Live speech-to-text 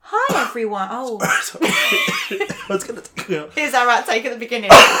everyone. Oh, I was going to... here's our outtake at the beginning.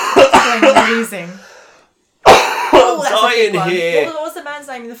 Amazing. Oh, that's a big dying one. here. What was the man's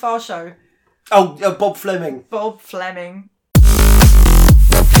name in the Far Show? Oh, Bob Fleming. Bob Fleming.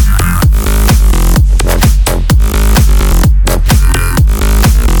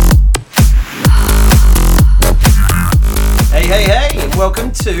 Hey, and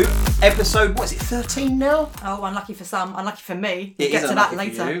welcome to episode, what is it, 13 now? Oh, unlucky for some, unlucky for me. It We'll get is to that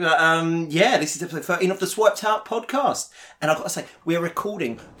unlucky for later. you, but, yeah, this is episode 13 of the Swiped Out podcast. And I've got to say, we're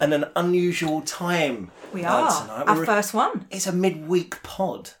recording at an unusual time. We are. Tonight. Our first one. It's a midweek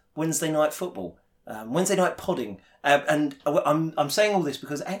pod, Wednesday night football, Wednesday night podding. And I'm saying all this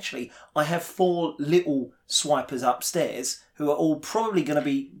because actually I have 4 little swipers upstairs who are all probably going to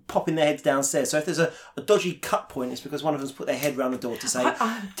be popping their heads downstairs. So if there's a dodgy cut point, it's because one of them's put their head round the door to say,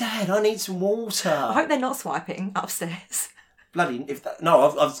 Dad, I need some water. I hope they're not swiping upstairs. Bloody,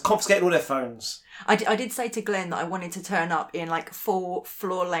 I've confiscated all their phones. I did say to Glenn that I wanted to turn up in like full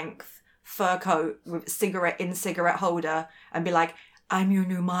floor-length fur coat with cigarette holder and be like, I'm your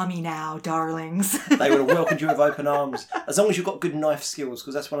new mommy now, darlings. They would have welcomed you with open arms. As long as you've got good knife skills,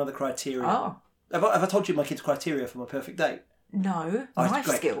 because that's one of the criteria. Oh. Have I told you my kids' criteria for my perfect date? No, Oh, knife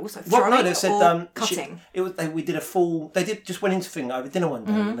great. skills. So Well, throwing no, they said or cutting. we did a full. They just went into thing over dinner one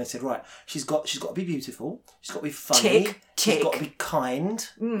day, and they said, right, she's got to be beautiful, she's got to be funny, she's got to be kind,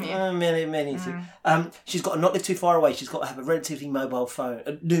 many things. She's got to not live too far away. She's got to have a relatively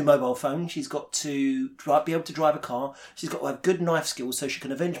new mobile phone. She's got to be able to drive a car. She's got to have good knife skills so she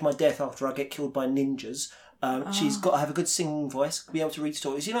can avenge my death after I get killed by ninjas. She's got to have a good singing voice, be able to read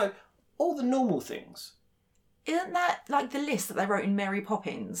stories. You know, all the normal things. Isn't that like the list that they wrote in Mary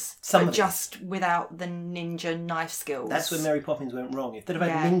Poppins? Some but of it. just without the ninja knife skills. That's where Mary Poppins went wrong. If they'd have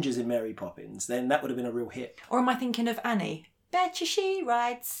had ninjas in Mary Poppins, then that would have been a real hit. Or am I thinking of Annie? Betcha she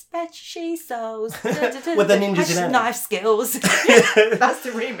writes, betcha she sews. With the ninjas in Annie. Knife skills. That's the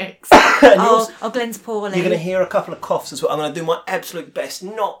remix. Glenn's poorly. You're going to hear a couple of coughs as well. I'm going to do my absolute best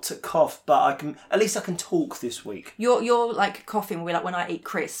not to cough, but at least I can talk this week. You're like coughing like when I eat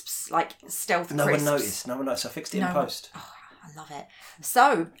crisps, like stealth crisps. No one noticed. I fixed it in post. Oh, I love it.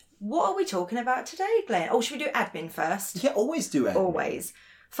 So, what are we talking about today, Glenn? Oh, should we do admin first? Yeah, always do admin. Always.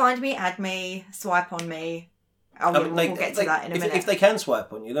 Find me, add me, swipe on me. We'll get to that in a minute. If they can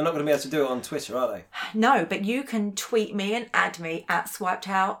swipe on you, they're not going to be able to do it on Twitter, are they? No, but you can tweet me and add me at Swiped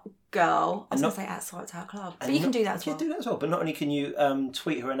Out Girl. I was going to say at Swiped Out Club. But you can do that as well. You can do that as well. But not only can you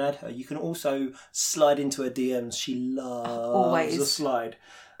tweet her and add her, you can also slide into her DMs. She loves a slide.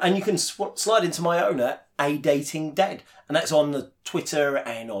 And you can slide into my own at A Dating Dad. And that's on the Twitter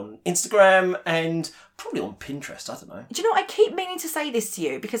and on Instagram and probably on Pinterest, I don't know. Do you know what? I keep meaning to say this to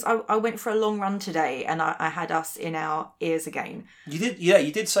you because I went for a long run today and I had us in our ears again. You did, yeah.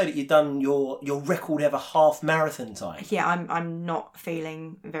 You did say that you'd done your record ever half marathon time. Yeah, I'm not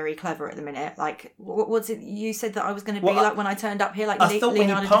feeling very clever at the minute. Like, what was it you said that I was going to be like when I turned up here? Like, I thought when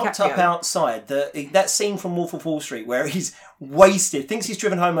you parked up outside, that scene from Wolf of Wall Street where he's wasted, thinks he's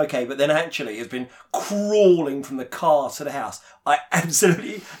driven home okay, but then actually has been crawling from the car to the house. I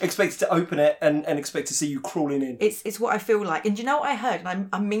absolutely expected to open it and expect to see you crawling in. It's what I feel like. And do you know what I heard? And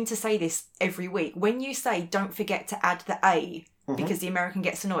I mean to say this every week. When you say don't forget to add the A because the American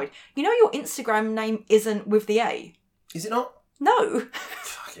gets annoyed, you know your Instagram name isn't with the A? Is it not? No.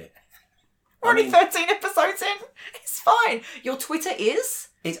 Fuck it. We're only 13 episodes in. It's fine. Your Twitter is?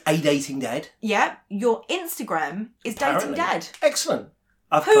 It's A Dating Dad. Yeah. Your Instagram is Dating Dad. Excellent.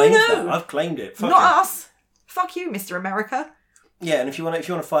 I've claimed it. Fuck not it. us. Fuck you, Mr. America. Yeah, and if you want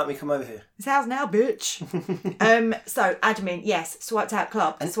to fight me, come over here. It's ours now, bitch. So admin, yes, Swiped Out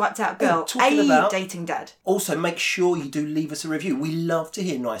Club, and Swiped Out Girl, Dating Dad. Also, make sure you do leave us a review. We love to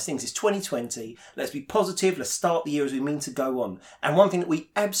hear nice things. It's 2020. Let's be positive. Let's start the year as we mean to go on. And one thing that we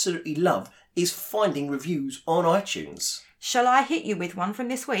absolutely love is finding reviews on iTunes. Shall I hit you with one from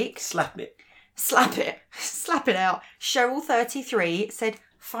this week? Slap it. Slap it. Slap it out. Cheryl33 said,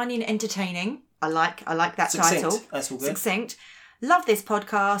 finding entertaining. I like that Succinct. title. That's all good. Succinct. Love this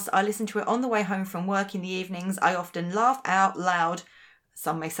podcast. I listen to it on the way home from work in the evenings. I often laugh out loud,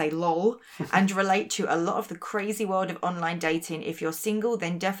 some may say lol, and relate to a lot of the crazy world of online dating. If you're single,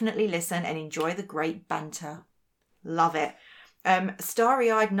 then definitely listen and enjoy the great banter. Love it.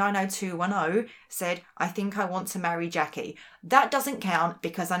 Starry-eyed 90210 said, I think I want to marry Jackie. That doesn't count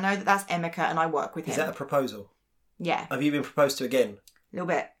because I know that that's Emeka and I work with him. Is that a proposal? Yeah. Have you been proposed to again? A little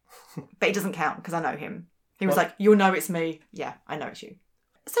bit. But it doesn't count because I know him. He was like, you'll know it's me. Yeah, I know it's you.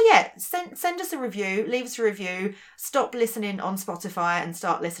 So yeah, send us a review, leave us a review, stop listening on Spotify and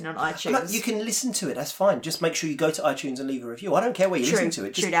start listening on iTunes. Look, you can listen to it, that's fine. Just make sure you go to iTunes and leave a review. I don't care where you listen to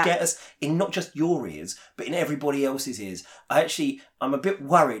it. Just get us in not just your ears, but in everybody else's ears. I'm a bit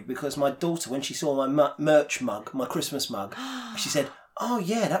worried because my daughter, when she saw my merch mug, my Christmas mug, she said, "Oh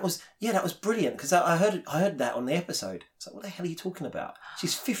yeah, that was brilliant," because I heard that on the episode. It's like, what the hell are you talking about?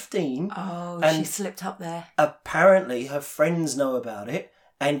 She's 15. Oh, and she slipped up there. Apparently, her friends know about it,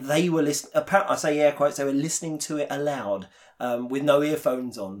 and they were listening. I say air quotes. They were listening to it aloud with no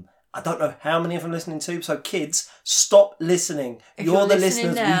earphones on. I don't know how many of them listening to. So kids, stop listening. You're the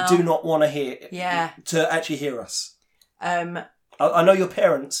listeners now, we do not want to hear. Yeah. To actually hear us. I know your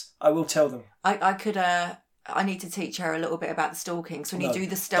parents. I will tell them. I need to teach her a little bit about the stalking. So when you do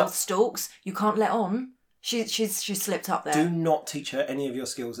the stealth stalks, you can't let on. She's slipped up there. Do not teach her any of your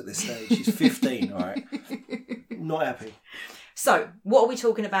skills at this stage. She's 15, all right? Not happy. So, what are we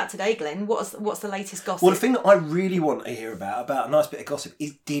talking about today, Glenn? What's the latest gossip? Well, the thing that I really want to hear about a nice bit of gossip,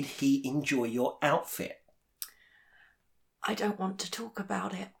 is did he enjoy your outfit? I don't want to talk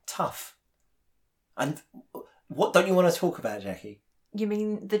about it. Tough. And what don't you want to talk about, Jackie? You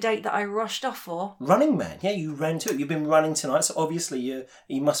mean the date that I rushed off for? Running Man. Yeah, you ran to it. You've been running tonight, so obviously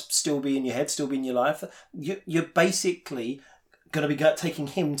you must still be in your head, still be in your life. You're basically going to be taking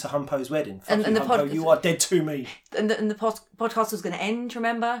him to Humpo's wedding. And the Humpo, you are dead to me. And the podcast was going to end,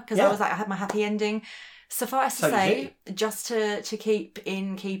 remember? Because I was like, I had my happy ending. Suffice to say, just to keep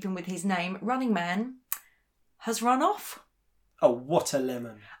in keeping with his name, Running Man has run off. Oh, what a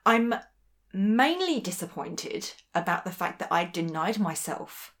lemon. I'm mainly disappointed about the fact that I denied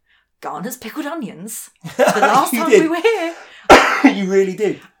myself Garner's pickled onions the last time we were here. You really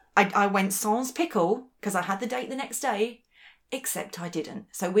did. I went sans pickle because I had the date the next day, except I didn't.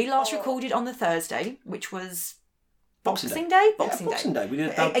 So we last recorded on the Thursday, which was Boxing Day. Boxing Day. We did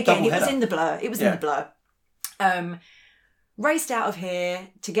a double header. It was in the blur. It was in the blur. Raced out of here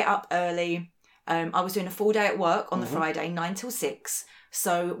to get up early. I was doing a full day at work on the Friday, 9 till 6.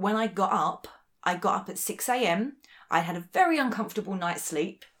 So when I got up at 6 a.m. I had a very uncomfortable night's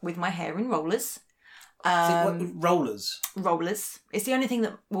sleep with my hair in rollers. Rollers? Rollers. It's the only thing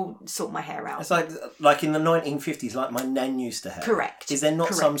that will sort my hair out. It's like in the 1950s, like my nan used to have. Correct. Is there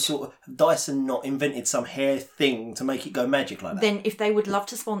not some sort of... Dyson not invented some hair thing to make it go magic like that? Then if they would love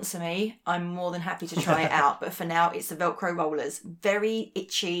to sponsor me, I'm more than happy to try it out. But for now, it's the Velcro rollers. Very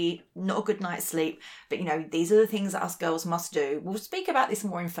itchy, not a good night's sleep. But, these are the things that us girls must do. We'll speak about this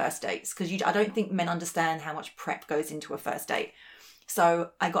more in first dates because I don't think men understand how much prep goes into a first date.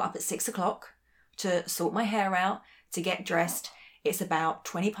 So I got up at 6 o'clock to sort my hair out, to get dressed. It's about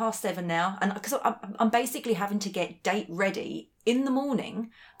 7:20 now. And because I'm basically having to get date ready in the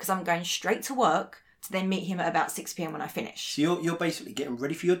morning because I'm going straight to work to then meet him at about 6 p.m. when I finish. So you're basically getting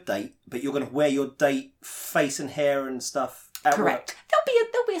ready for your date, but you're going to wear your date face and hair and stuff at Correct. Work.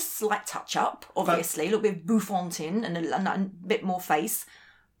 There'll be a slight touch up, obviously. A little bit of bouffant and a bit more face.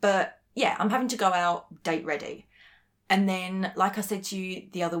 But yeah, I'm having to go out date ready. And then, like I said to you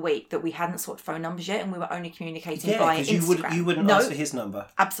the other week, that we hadn't swapped phone numbers yet and we were only communicating via Instagram. You wouldn't ask for his number.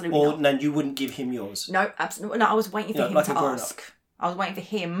 Absolutely not. Or no, you wouldn't give him yours. No, absolutely. No, I was waiting for him to ask. I was waiting for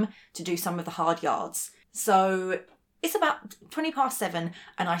him to do some of the hard yards. So it's about 7:20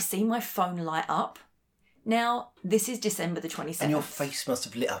 and I see my phone light up. Now, this is December the 27th. And your face must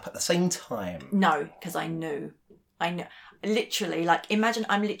have lit up at the same time. No, because I knew. Literally, imagine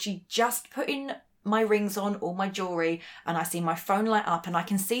I'm literally just putting my rings on, all my jewellery, and I see my phone light up and I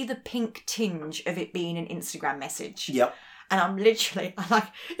can see the pink tinge of it being an Instagram message. Yep. And I'm literally,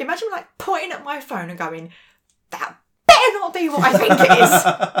 imagine pointing at my phone and going, that better not be what I think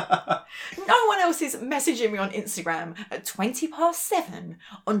it is. No one else is messaging me on Instagram at 7:20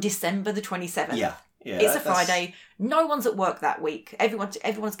 on December the 27th. Yeah. It's a Friday. No one's at work that week.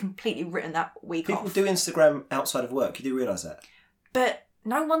 Everyone's completely written that week off. People do Instagram outside of work. You do realise that? But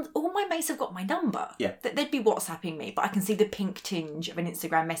all my mates have got my number. Yeah. They'd be WhatsApping me, but I can see the pink tinge of an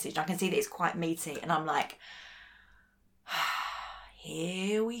Instagram message. I can see that it's quite meaty. And I'm like,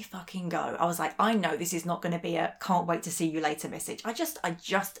 here we fucking go. I was like, I know this is not going to be a can't wait to see you later message. I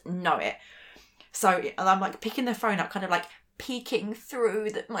just know it. So I'm picking the phone up, kind of peeking through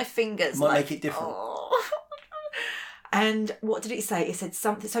my fingers. Might make it different. Oh. And what did it say? It said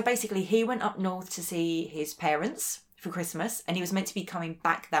something. So basically he went up north to see his parents for Christmas and he was meant to be coming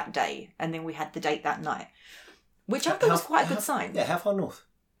back that day. And then we had the date that night, which I thought was quite a good sign. Yeah, how far north?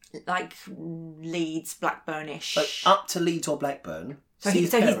 Leeds, Blackburn-ish. So up to Leeds or Blackburn. So he's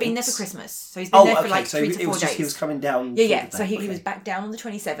been there for Christmas. So he's been there for 3 to 4 days. He was coming down. Yeah. So he was back down on the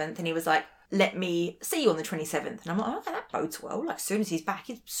 27th and he was like, let me see you on the 27th. And I'm like, oh, that bodes well. Like, as soon as he's back,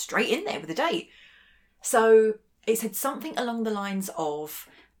 he's straight in there with a date. So it said something along the lines of,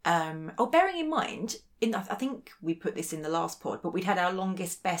 bearing in mind, I think we put this in the last pod, but we'd had our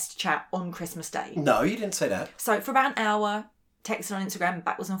longest, best chat on Christmas Day. No, you didn't say that. So for about an hour, texting on Instagram,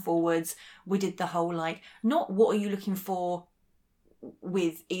 backwards and forwards, we did the whole, like, not what are you looking for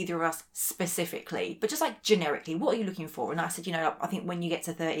with either of us specifically, but just like generically, what are you looking for? And I said, I think when you get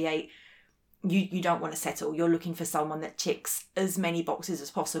to 38, you don't want to settle. You're looking for someone that ticks as many boxes as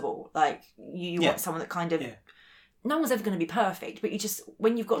possible. Like, you want someone that kind of... Yeah. No one's ever going to be perfect, but you just...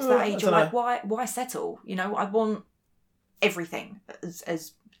 When you've got to that age, you're like, why settle? I want everything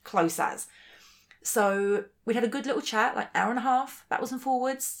as close as. So we'd had a good little chat, like hour and a half, backwards and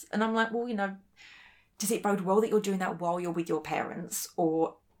forwards. And I'm like, well, does it bode well that you're doing that while you're with your parents?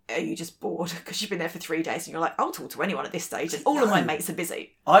 Or are you just bored because you've been there for 3 days and you're like, I'll talk to anyone at this stage and all of my mates are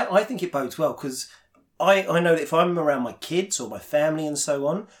busy? I think it bodes well because I know that if I'm around my kids or my family and so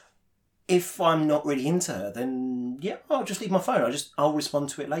on, if I'm not really into her, then I'll just leave my phone. I'll respond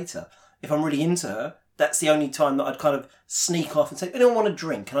to it later. If I'm really into her, that's the only time that I'd kind of sneak off and say, I don't want a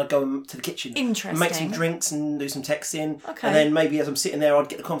drink. And I'd go to the kitchen and make some drinks and do some texting. Okay. And then maybe as I'm sitting there, I'd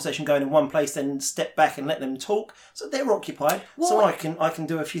get the conversation going in one place, then step back and let them talk. So they're occupied. So I can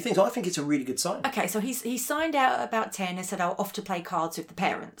do a few things. I think it's a really good sign. Okay, so he signed out at about 10 and said, I'll off to play cards with the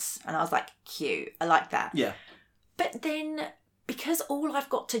parents. And I was like, cute. I like that. Yeah. But then, because all I've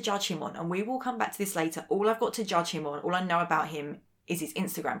got to judge him on, and we will come back to this later, all I've got to judge him on, all I know about him is his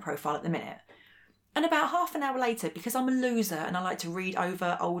Instagram profile at the minute. And about half an hour later, because I'm a loser and I like to read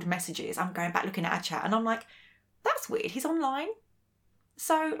over old messages, I'm going back looking at our chat and I'm like, that's weird, he's online.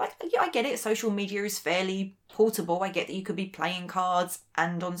 So, like, I get it, social media is fairly portable. I get that you could be playing cards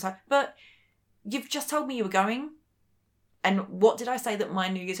and on so, but you've just told me you were going. And what did I say that my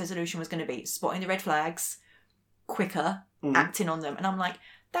New Year's resolution was going to be? Spotting the red flags, quicker, acting on them. And I'm like,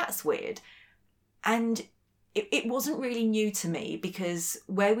 that's weird. And it wasn't really new to me because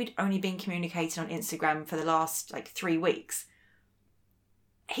where we'd only been communicating on Instagram for the last 3 weeks,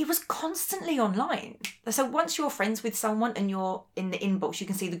 he was constantly online. So once you're friends with someone and you're in the inbox, you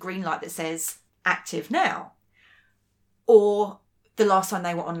can see the green light that says active now. Or the last time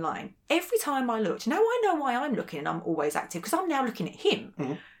they were online. Every time I looked, now I know why I'm looking and I'm always active because I'm now looking at him.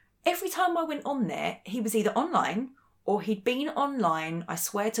 Mm-hmm. Every time I went on there, he was either online or he'd been online, I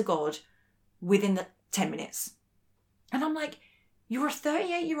swear to God, within the 10 minutes. And I'm like, you're a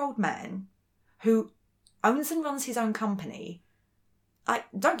 38-year-old man who owns and runs his own company.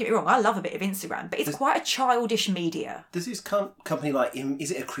 Don't get me wrong, I love a bit of Instagram, but it's quite a childish media. Does his company like him?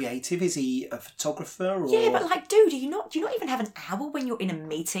 Is it a creative? Is he a photographer? Or... Yeah, but dude, do you not even have an hour when you're in a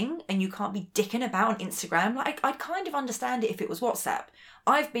meeting and you can't be dicking about on Instagram? I'd kind of understand it if it was WhatsApp.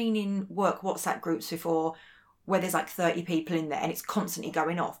 I've been in work WhatsApp groups before where there's 30 people in there and it's constantly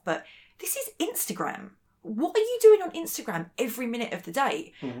going off, but this is Instagram. What are you doing on Instagram every minute of the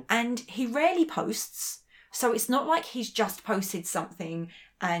day? Mm-hmm. And he rarely posts. So it's not like he's just posted something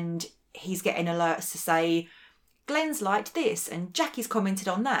and he's getting alerts to say, Glenn's liked this and Jackie's commented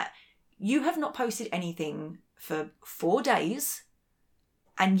on that. You have not posted anything for 4 days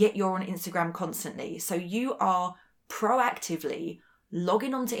and yet you're on Instagram constantly. So you are proactively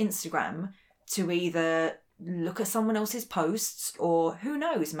logging onto Instagram to either look at someone else's posts or who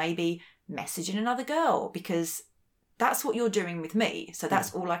knows, maybe messaging another girl, because that's what you're doing with me. So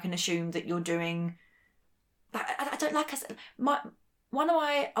that's all I can assume that you're doing. I don't like. One of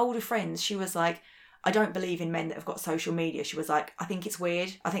my older friends, she was like, I don't believe in men that have got social media. She was like, I think it's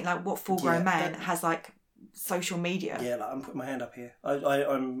weird. I think what full-grown man has social media. Yeah, I'm putting my hand up here.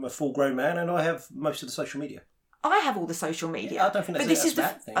 I'm a full-grown man and I have most of the social media. I have all the social media. Yeah, I don't think that's a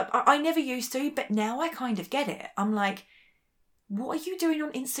bad thing. I never used to, but now I kind of get it. I'm like, what are you doing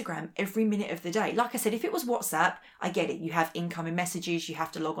on Instagram every minute of the day? Like I said, if it was WhatsApp, I get it. You have incoming messages. You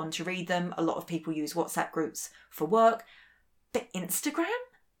have to log on to read them. A lot of people use WhatsApp groups for work. But Instagram?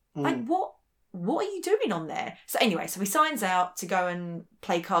 What are you doing on there? So anyway, so he signs out to go and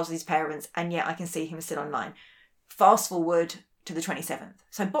play cards with his parents. And yet I can see him still online. Fast forward to the 27th.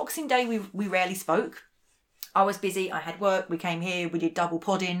 So Boxing Day, we rarely spoke. I was busy. I had work. We came here. We did double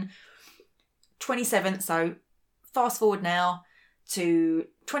podding. 27th. So fast forward now to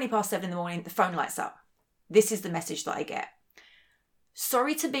 7:20 in the morning. The phone lights up. This is the message that I get.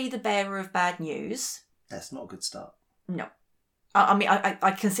 Sorry to be the bearer of bad news. That's not a good start. No. I mean,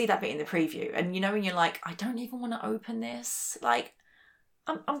 I can see that bit in the preview. And when you're like, I don't even want to open this.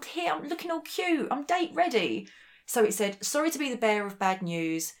 I'm here. I'm looking all cute. I'm date ready. So it said, sorry to be the bearer of bad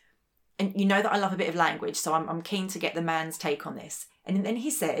news. And you know that I love a bit of language, so I'm keen to get the man's take on this. And then he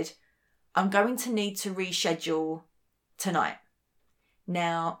said, I'm going to need to reschedule tonight.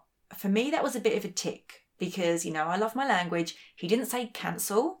 Now, for me, that was a bit of a tick because, you know, I love my language. He didn't say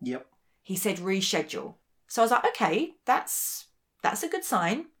cancel. Yep. He said reschedule. So I was like, okay, that's a good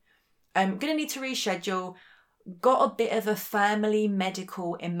sign. I'm going to need to reschedule. Got a bit of a family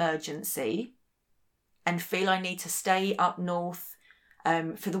medical emergency and feel I need to stay up north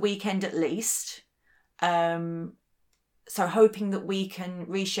for the weekend at least. So hoping that we can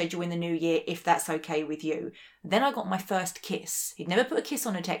reschedule in the new year if that's okay with you. Then I got my first kiss. He'd never put a kiss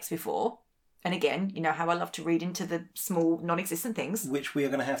on a text before. And again, you know how I love to read into the small, non-existent things. Which we are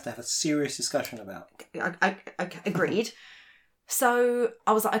going to have a serious discussion about. I agreed. So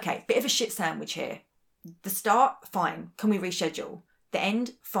I was like, okay, bit of a shit sandwich here. The start, fine. Can we reschedule? The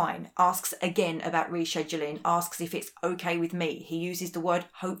end, fine. Asks again about rescheduling. Asks if it's okay with me. He uses the word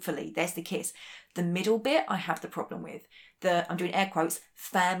hopefully. There's the kiss. The middle bit, I have the problem with. I'm doing air quotes,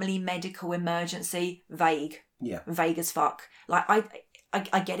 family medical emergency, vague. Yeah. Vague as fuck. Like,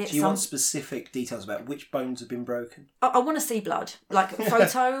 I get it. Do you want specific details about which bones have been broken? I want to see blood. Like,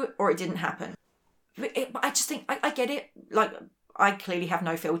 photo or it didn't happen. But I just think, I get it. Like, I clearly have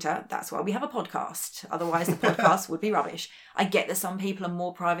no filter. That's why we have a podcast. Otherwise, the podcast would be rubbish. I get that some people are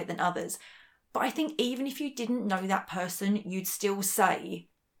more private than others. But I think even if you didn't know that person, you'd still say,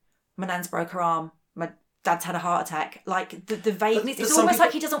 my nan's broke her arm. My dad's had a heart attack. Like, the vagueness. It's almost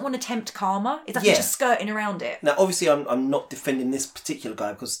like he doesn't want to tempt karma. It's like he's just skirting around it. Now, obviously, I'm not defending this particular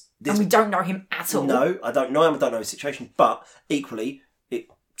guy because... And we don't know him at all. No, I don't know him. I don't know his situation. But equally, it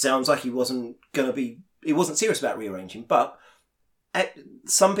sounds like he wasn't serious about rearranging. But...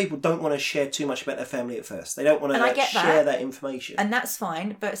 some people don't want to share too much about their family at first. They don't want to share that information. And that's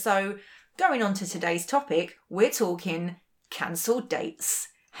fine. But so, going on to today's topic, we're talking cancelled dates.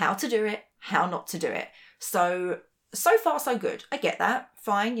 How to do it, how not to do it. So far, so good. I get that.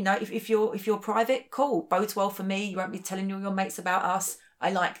 Fine. You know, if you're private, cool. Bodes well for me. You won't be telling all your mates about us.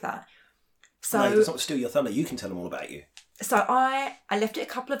 I like that. So no, it's not to steal your thunder. You can tell them all about you. So I left it a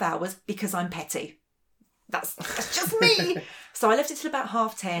couple of hours because I'm petty. That's just me. So I left it till about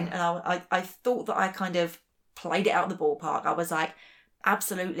 10:30 and I thought that I kind of played it out of the ballpark. I was like,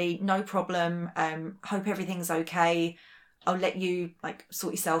 absolutely, no problem. Hope everything's okay. I'll let you like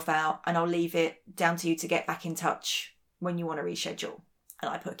sort yourself out and I'll leave it down to you to get back in touch when you want to reschedule.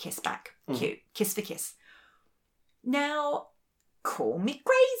 And I put a kiss back. Cute. Kiss for kiss. Now, call me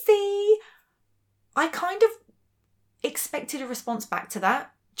crazy. I kind of expected a response back to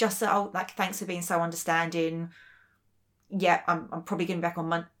that. Just so, like, thanks for being so understanding. Yeah, I'm probably getting back on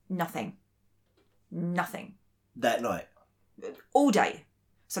Monday. Nothing. That night? All day.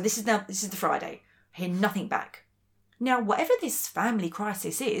 So this is the Friday. I hear nothing back. Now, whatever this family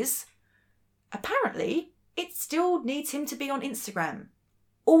crisis is, apparently, it still needs him to be on Instagram.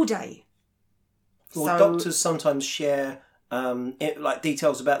 All day. Well, doctors sometimes share...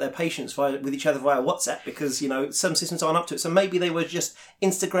 details about their patients with each other via WhatsApp because, you know, some systems aren't up to it. So maybe they were just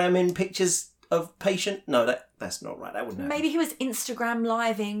Instagramming pictures of patient. No, that's not right. That wouldn't happen. Maybe he was Instagram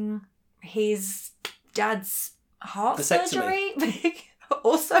living his dad's heart surgery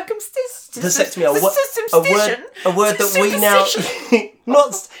or circumcision. Vasectomy, a word that we now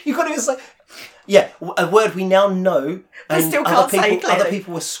you can't even say. Yeah, a word we now know, and still can't other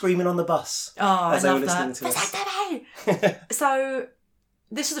people were screaming on the bus as they were listening to us. So,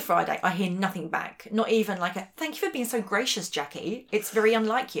 this was a Friday. I hear nothing back. Not even like a, thank you for being so gracious, Jackie. It's very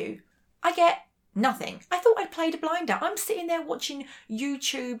unlike you. I get nothing. I thought I'd played a blinder. I'm sitting there watching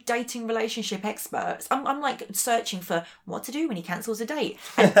YouTube dating relationship experts. I'm like searching for what to do when he cancels a date.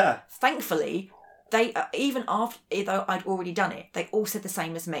 And thankfully, they, even after, though I'd already done it, they all said the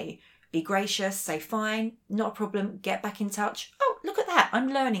same as me. Be gracious, say fine, not a problem, get back in touch. Oh, look at that. I'm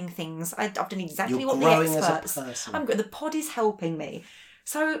learning things. I've done exactly what the experts. The pod is helping me.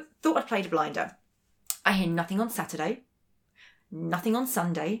 So, thought I'd played a blinder. I hear nothing on Saturday, nothing on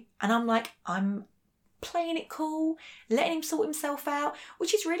Sunday, and I'm like, I'm playing it cool, letting him sort himself out,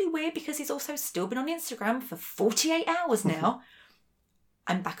 which is really weird because he's also still been on Instagram for 48 hours now.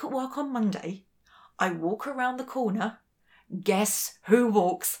 I'm back at work on Monday. I walk around the corner. Guess who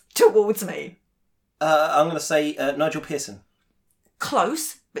walks towards me? I'm going to say Nigel Pearson.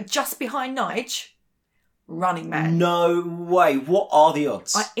 Close, but just behind Nige. Running Man. No way. What are the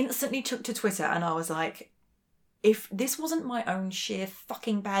odds? I instantly took to Twitter and I was like, if this wasn't my own sheer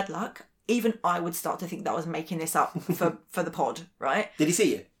fucking bad luck, even I would start to think that I was making this up for the pod, right? Did he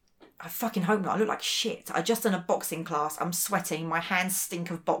see you? I fucking hope not. I look like shit. I just done a boxing class. I'm sweating. My hands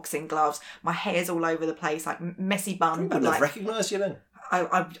stink of boxing gloves. My hair's all over the place, like messy bun. I wouldn't have recognised you then.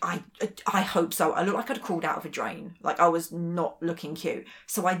 I hope so. I looked like I'd crawled out of a drain. Like, I was not looking cute.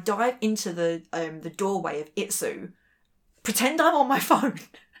 So I dive into the doorway of Itsu, pretend I'm on my phone.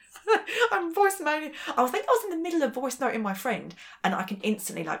 I'm voice noting. I think I was in the middle of voice noting my friend, and I can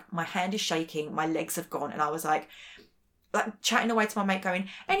instantly, like, my hand is shaking, my legs have gone, and I was like chatting away to my mate going,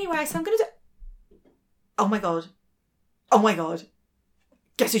 anyway, so I'm going to do... Oh my God.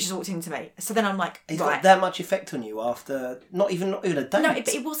 Guess who just walked into me? So then I'm like, He's got that much effect on you after not even a date. No,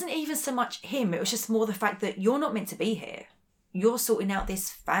 it wasn't even so much him. It was just more the fact that you're not meant to be here. You're sorting out this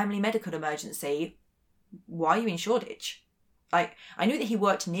family medical emergency. Why are you in Shoreditch? Like, I knew that he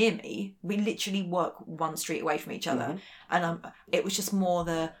worked near me. We literally work one street away from each other. And it was just more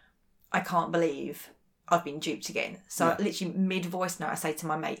I can't believe I've been duped again. So literally mid-voice note, I say to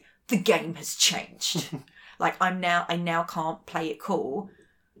my mate, the game has changed. Like, I now can't play it cool.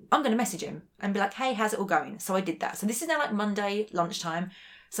 I'm going to message him and be like, hey, how's it all going? So I did that. So this is now like Monday lunchtime.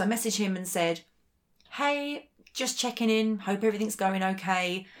 So I messaged him and said, hey, just checking in. Hope everything's going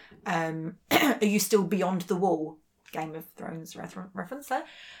okay. Are you still beyond the wall? Game of Thrones reference there.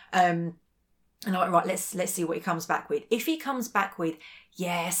 And I went, right, let's see what he comes back with. If he comes back with,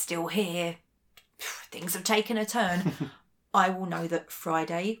 yeah, still here, things have taken a turn, I will know that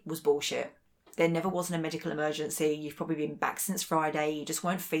Friday was bullshit. There never wasn't a medical emergency. You've probably been back since Friday. You just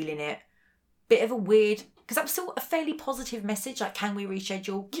weren't feeling it. Bit of a weird... Because that was still a fairly positive message. Like, can we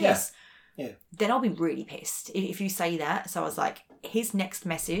reschedule? Kiss. Yeah. Then I'll be really pissed if you say that. So I was like, his next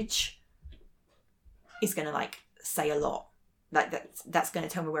message is going to, like, say a lot. Like, that's going to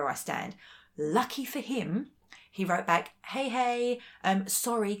tell me where I stand. Lucky for him, he wrote back, hey,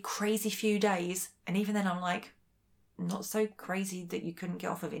 sorry, crazy few days. And even then I'm like... Not so crazy that you couldn't get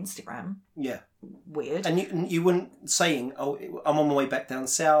off of Instagram. Yeah. Weird. And you weren't saying, oh, I'm on my way back down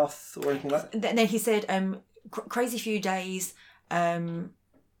south or anything like that? Then he said, crazy few days,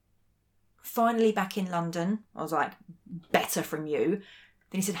 finally back in London. I was like, better from you.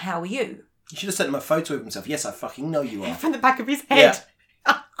 Then he said, how are you? You should have sent him a photo of himself. Yes, I fucking know you are. From the back of his head. Yeah.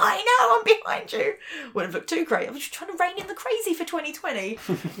 I know, I'm behind you. Wouldn't have looked too great. I was just trying to rein in the crazy for 2020.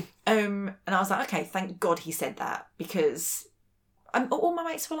 And I was like, okay, thank God he said that, because all my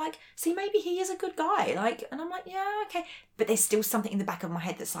mates were like, see, maybe he is a good guy. Like, and I'm like, yeah, okay. But there's still something in the back of my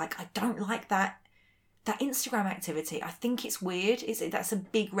head that's like, I don't like that Instagram activity. I think it's weird. That's a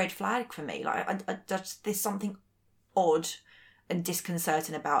big red flag for me. Like, I just, there's something odd and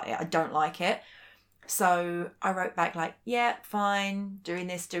disconcerting about it. I don't like it. So I wrote back like, yeah, fine, doing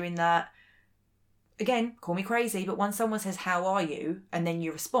this, doing that. Again, call me crazy, but when someone says, how are you? And then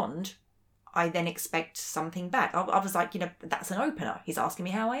you respond, I then expect something back. I was like, that's an opener. He's asking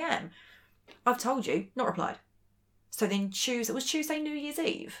me how I am. I've told you, not replied. So then it was Tuesday, New Year's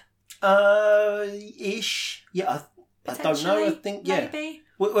Eve? Ish. Yeah, I don't know. I think, yeah. Maybe.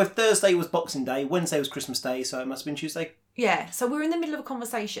 Well, Thursday was Boxing Day, Wednesday was Christmas Day, so it must have been Tuesday. Yeah, so we're in the middle of a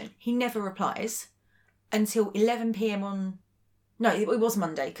conversation. He never replies. Until 11 p.m. on... No, it was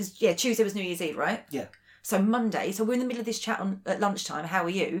Monday, because, Tuesday was New Year's Eve, right? Yeah. So Monday, so we're in the middle of this chat at lunchtime, how are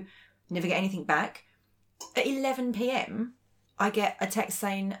you? Never get anything back. At 11 p.m, I get a text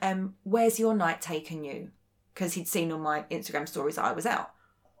saying, where's your night taken you? Because he'd seen on my Instagram stories that I was out.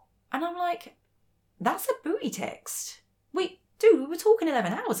 And I'm like, that's a booty text. We were talking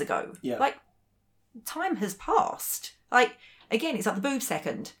 11 hours ago. Yeah. Like, time has passed. Like, again, it's like the boob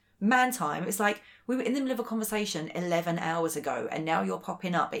second. Man time, it's like we were in the middle of a conversation 11 hours ago and now you're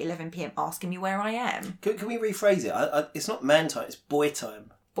popping up at 11 p.m. asking me where I am. Can we rephrase it? It's not man time, it's boy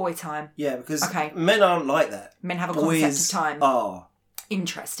time. Boy time. Yeah, because men aren't like that. Men have a concept of time. Are.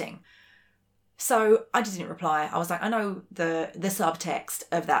 Interesting. So I just didn't reply. I was like, I know the subtext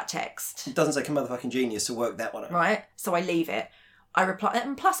of that text. It doesn't take a motherfucking genius to work that one out. Right? So I leave it. I reply,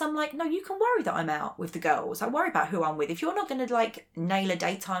 and plus I'm like, no, you can worry that I'm out with the girls. I worry about who I'm with. If you're not going to like nail a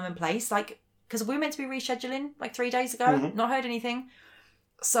date, time and place, like, because we were meant to be rescheduling like 3 days ago, not heard anything.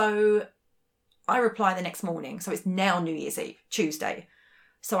 So I reply the next morning. So it's now New Year's Eve, Tuesday.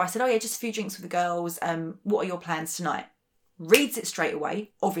 So I said, oh yeah, just a few drinks with the girls. What are your plans tonight? Reads it straight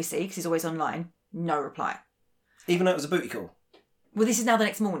away, obviously, because he's always online. No reply. Even though it was a booty call? Well, this is now the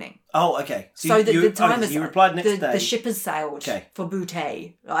next morning. Oh, okay. So the time you replied next day. The ship has sailed for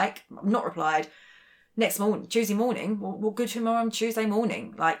Boutte. Like, not replied. Next morning, Tuesday morning. Well, good tomorrow on Tuesday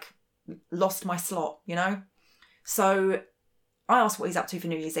morning. Like, lost my slot, So I asked what he's up to for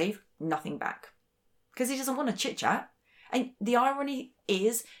New Year's Eve. Nothing back. Because he doesn't want to chit-chat. And the irony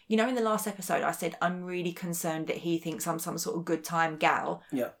is, in the last episode I said I'm really concerned that he thinks I'm some sort of good time gal.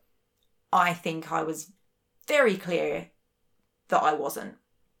 Yeah. I think I was very clear that I wasn't.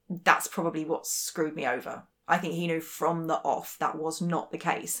 That's probably what screwed me over. I think he knew from the off that was not the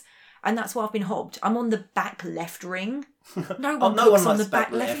case. And that's why I've been hobbed. I'm on the back left ring. No one cooks on the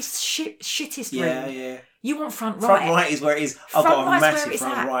back left. It's shittest ring. Yeah. You want front right. Front right is where it is. I've got a massive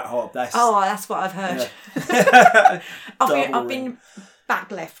front right hob. That's what I've heard. Yeah. I've been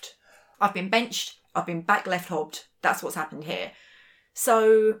back left. I've been benched. I've been back left hobbed. That's what's happened here.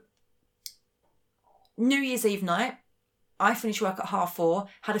 So, New Year's Eve night, I finished work at 4:30,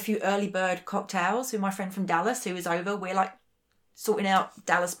 had a few early bird cocktails with my friend from Dallas who was over. We're like sorting out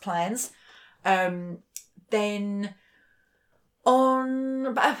Dallas plans. Then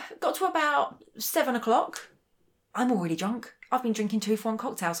got to about 7:00. I'm already drunk. I've been drinking 2 for 1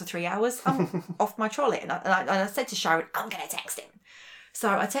 cocktails for 3 hours. I'm off my trolley. And I said to Sharon, I'm going to text him. So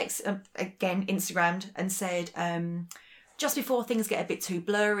I text, again, Instagrammed and said, just before things get a bit too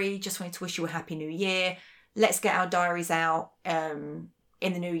blurry, just wanted to wish you a happy new year. Let's get our diaries out in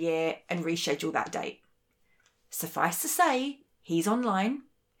the new year and reschedule that date. Suffice to say, he's online.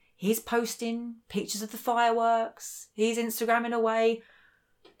 He's posting pictures of the fireworks. He's Instagramming away.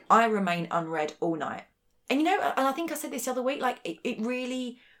 I remain unread all night. And you know, and I think I said this the other week, like it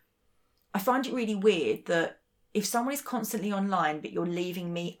really, I find it really weird that if someone is constantly online but you're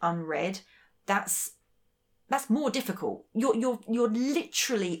leaving me unread, that's more difficult. You're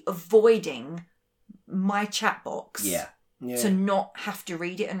literally avoiding my chat box. Yeah. To not have to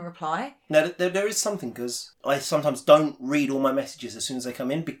read it and reply. Now, there is something, because I sometimes don't read all my messages as soon as they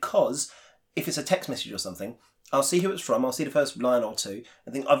come in, because if it's a text message or something, I'll see who it's from, I'll see the first line or two,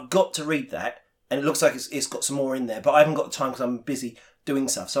 and think, I've got to read that, and it looks like it's got some more in there, but I haven't got the time because I'm busy doing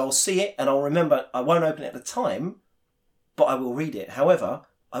stuff. So I'll see it, and I'll remember, I won't open it at the time, but I will read it. However,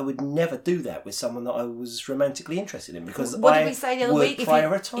 I would never do that with someone that I was romantically interested in, because what did we say the other week?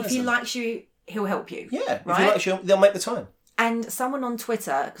 Prioritise if he likes you, he'll help you. Yeah, right? If he likes you, they'll make the time. And someone on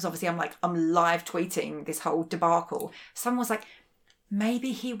Twitter, because obviously I'm live tweeting this whole debacle, someone was like,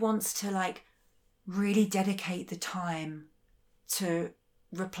 maybe he wants to like really dedicate the time to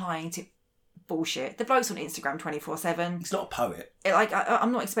replying to bullshit. The bloke's on Instagram 24/7. He's not a poet.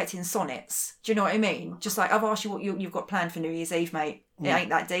 I'm not expecting sonnets. Do you know what I mean? Just like, I've asked you what you've got planned for New Year's Eve, mate. It ain't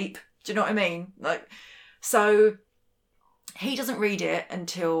that deep. Do you know what I mean? Like, so he doesn't read it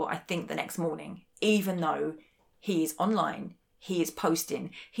until I think the next morning, even though he is online, he is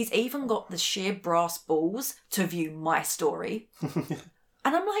posting. He's even got the sheer brass balls to view my story.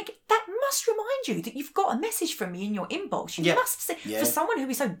 And I'm like, that must remind you that you've got a message from me in your inbox. You must see. For someone who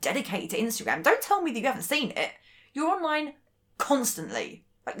is so dedicated to Instagram, don't tell me that you haven't seen it. You're online constantly,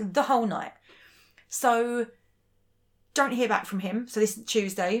 like the whole night. So don't hear back from him. So this is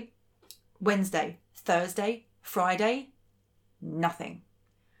Tuesday, Wednesday, Thursday, Friday, nothing.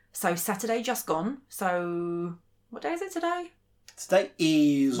 So Saturday just gone. So what day is it today? Today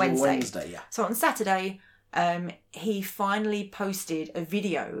is Wednesday, yeah. So on Saturday, he finally posted a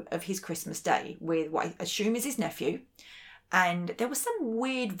video of his Christmas day with what I assume is his nephew. And there was some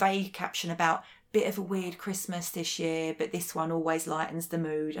weird vague caption about bit of a weird Christmas this year, but this one always lightens the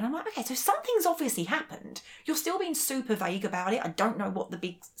mood. And I'm like, okay, so something's obviously happened. You're still being super vague about it. I don't know what the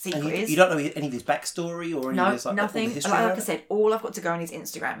big secret is. You don't know any of his backstory or any of his nothing. The history like I said, all I've got to go on is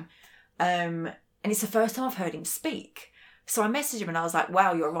Instagram. And it's the first time I've heard him speak. So I messaged him and I was like,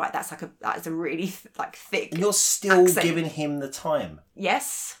 wow, you're right. That's a really thick And you're still accent. giving him the time.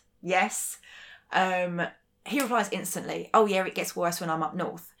 Yes. He replies instantly, oh yeah, it gets worse when I'm up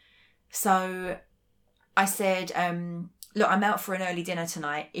north. So I said, look, I'm out for an early dinner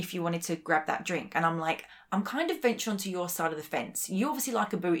tonight if you wanted to grab that drink. And I'm like, I'm kind of venturing onto your side of the fence. You obviously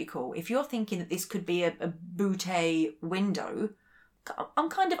like a booty call. If you're thinking that this could be a booty window,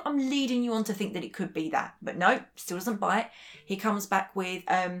 I'm leading you on to think that it could be that. But no, still doesn't bite. He comes back with,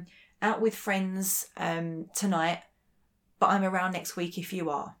 out with friends tonight, but I'm around next week if you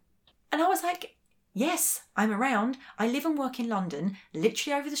are. And I was like, yes, I'm around. I live and work in London,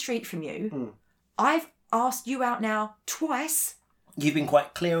 literally over the street from you. I've asked you out now twice. You've been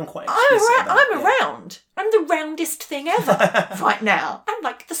quite clear and quite explicit I'm around. I'm the roundest thing ever right now. I'm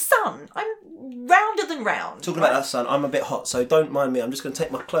like the sun. I'm rounder than round. Talking about that sun, I'm a bit hot, so don't mind me. I'm just going to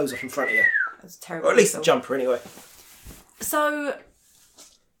take my clothes off in front of you. That's terrible. Or at least the jumper, anyway. So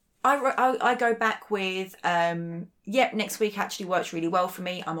I go back with, next week actually works really well for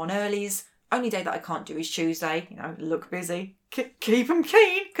me. I'm on earlies. Only day that I can't do is Tuesday. Look busy. Keep them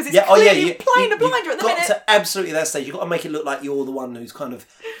keen, because it's clearly playing a blinder at the minute. You've got to absolutely that stage. You've got to make it look like you're the one who's kind of...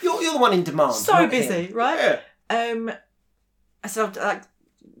 You're the one in demand. So busy, him. Right? Yeah. So I'm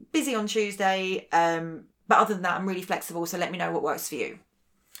busy on Tuesday, but other than that, I'm really flexible, so let me know what works for you.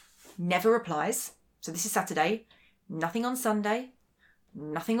 Never replies. So this is Saturday. Nothing on Sunday.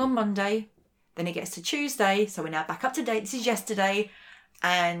 Nothing on Monday. Then it gets to Tuesday, so we're now back up to date. This is yesterday,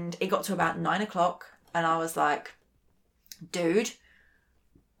 and it got to about 9 o'clock, and I was like, dude,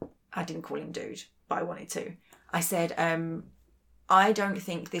 I didn't call him dude, but I wanted to. I said, I don't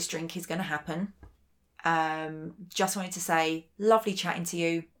think this drink is going to happen. Just wanted to say, lovely chatting to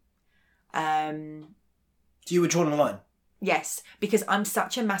you. You were drawn the line? Yes, because I'm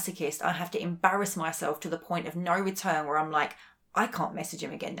such a masochist. I have to embarrass myself to the point of no return where I'm like, I can't message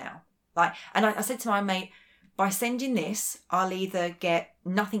him again now. Like, and I said to my mate, by sending this, I'll either get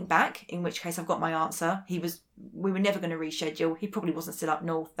nothing back, in which case I've got my answer. We were never going to reschedule. He probably wasn't still up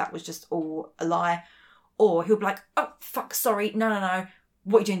north. That was just all a lie. Or he'll be like, oh, fuck, sorry. No.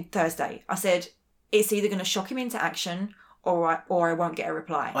 What are you doing Thursday? I said, it's either going to shock him into action or I won't get a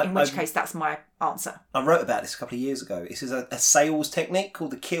reply. In which case, that's my answer. I wrote about this a couple of years ago. This is a sales technique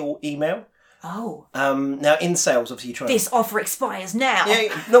called the kill email. Oh. Now, in sales, obviously, you try... This offer expires now.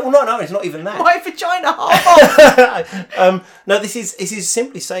 Yeah, no, it's not even that. My vagina half. No, this is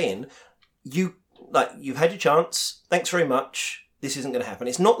simply saying, you've had your chance. Thanks very much. This isn't going to happen.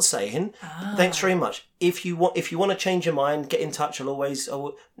 It's not saying, thanks very much. If you want to change your mind, get in touch.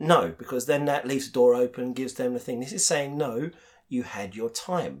 No, because then that leaves the door open, gives them the thing. This is saying, no, you had your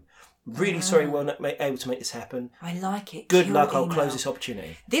time. Really sorry we weren't able to make this happen. I like it. Good luck, I'll close this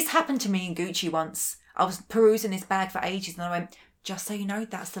opportunity. This happened to me in Gucci once. I was perusing this bag for ages and I went, just so you know,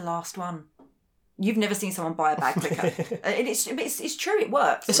 that's the last one. You've never seen someone buy a bag quicker. It's true, it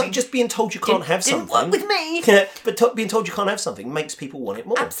works. It's like just being told you can't have something. Didn't work with me. Yeah, but being told you can't have something makes people want it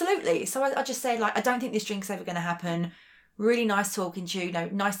more. Absolutely. So I just say, like, I don't think this drink's ever going to happen. Really nice talking to you.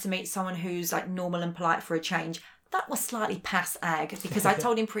 Nice to meet someone who's like normal and polite for a change. That was slightly pass ag because I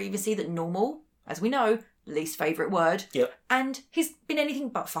told him previously that normal, as we know, least favourite word. Yep. And he's been anything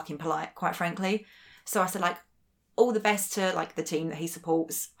but fucking polite, quite frankly. So I said, like, all the best to like the team that he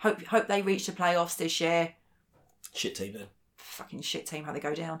supports. Hope they reach the playoffs this year. Shit team then. Fucking shit team, how they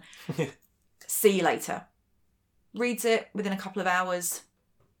go down. See you later. Reads it within a couple of hours.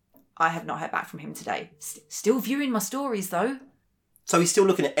 I have not heard back from him today. Still viewing my stories though. So he's still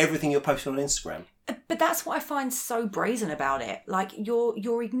looking at everything you're posting on Instagram. But that's what I find so brazen about it. Like,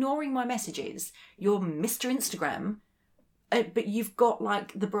 you're ignoring my messages. You're Mr. Instagram. But you've got,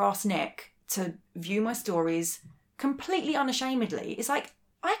 like, the brass neck to view my stories completely unashamedly. It's like,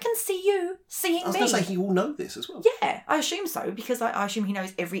 I can see you seeing me. I was going to say, he will know this as well. Yeah, I assume so. Because I assume he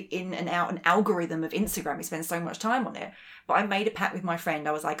knows every in and out and algorithm of Instagram. He spends so much time on it. But I made a pact with my friend.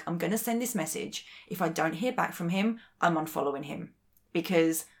 I was like, I'm going to send this message. If I don't hear back from him, I'm unfollowing him.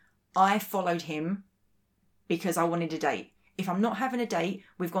 Because I followed him because I wanted a date. If I'm not having a date,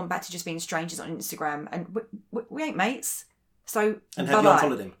 we've gone back to just being strangers on Instagram and we ain't mates. So, and have you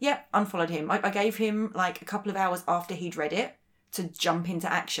unfollowed him? Yeah, unfollowed him. I gave him like a couple of hours after he'd read it to jump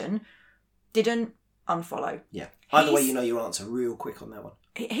into action. Didn't unfollow. Yeah. Either way, you know your answer real quick on that one.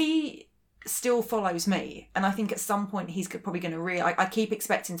 He still follows me. And I think at some point he's probably going to I keep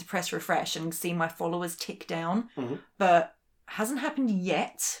expecting to press refresh and see my followers tick down. Mm-hmm. But hasn't happened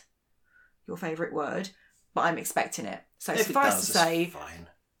yet. Your favourite word. But I'm expecting it. So suffice to say, fine.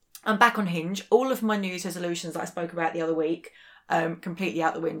 I'm back on Hinge. All of my New Year's resolutions that I spoke about the other week, completely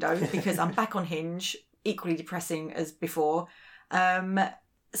out the window because I'm back on Hinge, equally depressing as before.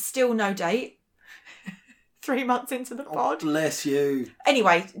 Still no date. 3 months into the pod. Oh, bless you.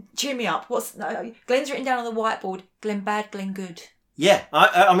 Anyway, cheer me up. Glenn's written down on the whiteboard. Glenn bad, Glenn good. Yeah,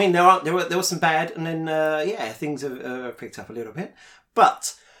 I mean there was some bad, and then things have picked up a little bit.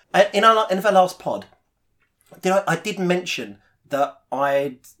 But in our last pod, I did mention that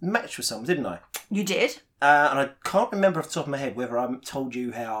I'd matched with someone, didn't I? You did. And I can't remember off the top of my head whether I told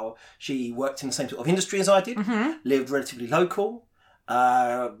you how she worked in the same sort of industry as I did, lived relatively local,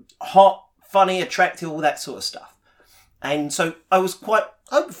 hot, funny, attractive, all that sort of stuff. And so I was quite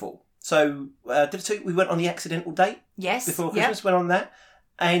hopeful. So we went on the accidental date. Yes. Before Christmas, went on that.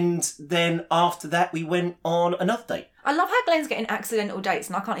 And then after that, we went on another date. I love how Glenn's getting accidental dates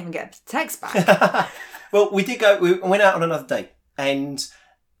and I can't even get a text back. Well, we went out on another date and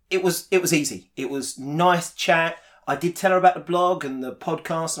it was easy. It was nice chat. I did tell her about the blog and the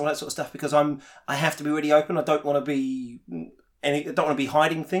podcast and all that sort of stuff because I have to be really open. I don't want to be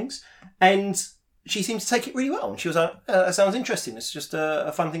hiding things. And she seemed to take it really well. And she was like, that sounds interesting. It's just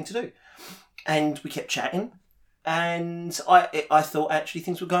a fun thing to do. And we kept chatting. And I thought actually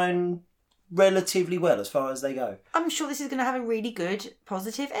things were going relatively well as far as they go. I'm sure this is going to have a really good,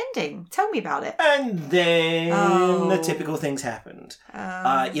 positive ending. Tell me about it. And then the typical things happened.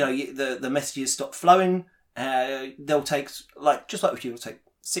 The messages stopped flowing. They'll take, just like with you, it'll take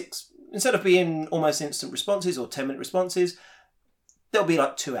 6, instead of being almost instant responses or 10-minute responses, there'll be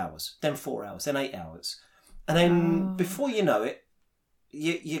like 2 hours, then 4 hours, then 8 hours. And then before you know it,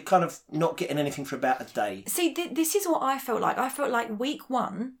 you're kind of not getting anything for about a day. See, this is what I felt like. I felt like week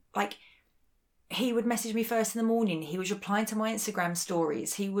one, like, he would message me first in the morning. He was replying to my Instagram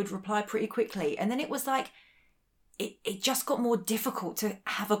stories. He would reply pretty quickly. And then it was like, it just got more difficult to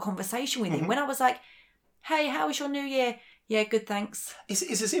have a conversation with him. When I was like, hey, how was your New Year? Yeah, good, thanks. It's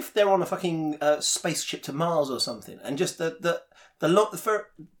as if they're on a fucking spaceship to Mars or something. And just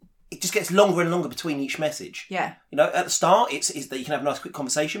it just gets longer and longer between each message. Yeah. You know, at the start, it's that you can have a nice quick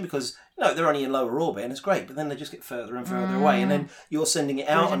conversation because, you know, they're only in lower orbit and it's great. But then they just get further and further away. And then you're sending it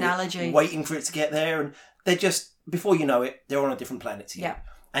out and you're waiting for it to get there. And they're just, before you know it, they're on a different planet to you. Yeah.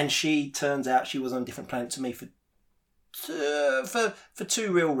 And she, turns out she was on a different planet to me for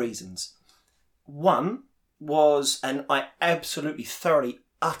 2 real reasons. One was, and I absolutely, thoroughly,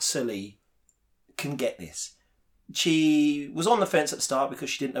 utterly can get this. She was on the fence at the start because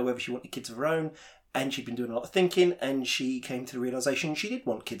she didn't know whether she wanted kids of her own, and she'd been doing a lot of thinking, and she came to the realisation she did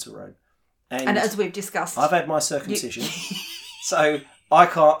want kids of her own. And as we've discussed, I've had my circumcision, so I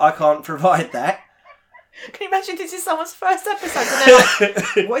can't provide that. Can you imagine this is someone's first episode and they're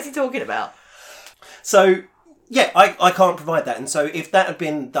like, what is he talking about? So, yeah, I can't provide that. And so if that had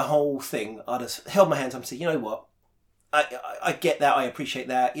been the whole thing, I'd have held my hands up and said, you know what, I get that, I appreciate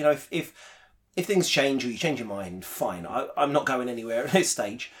that. You know, if things change or you change your mind, fine. I'm not going anywhere at this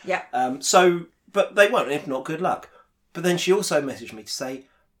stage. Yeah. But they won't. If not, good luck. But then she also messaged me to say,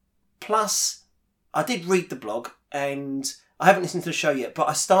 plus, I did read the blog and I haven't listened to the show yet, but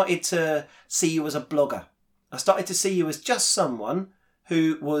I started to see you as a blogger. I started to see you as just someone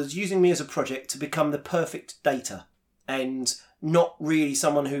who was using me as a project to become the perfect dater and not really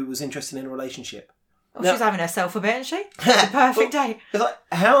someone who was interested in a relationship. Oh, now, she's having herself a bit, isn't she? The perfect date. It's like,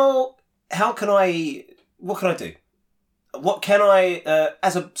 what can I do? What can I,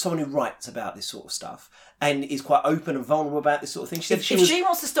 as someone who writes about this sort of stuff and is quite open and vulnerable about this sort of thing, she said if she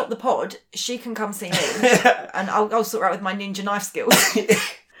wants to stop the pod, she can come see me and I'll sort her out with my ninja knife skills.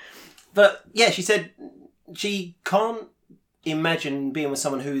 But yeah, she said she can't imagine being with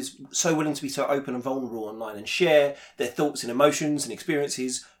someone who is so willing to be so open and vulnerable online and share their thoughts and emotions and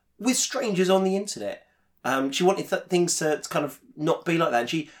experiences with strangers on the internet. She wanted things to kind of not be like that, and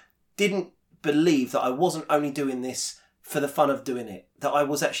she didn't believe that I wasn't only doing this for the fun of doing it, that I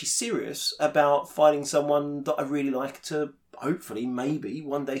was actually serious about finding someone that I really like to hopefully, maybe,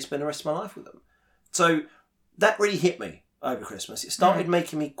 one day spend the rest of my life with them. So that really hit me over Christmas. It started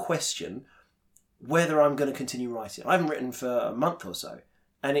making me question whether I'm going to continue writing. I haven't written for a month or so,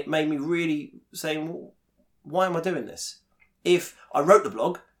 and it made me really saying, well, why am I doing this? If I wrote the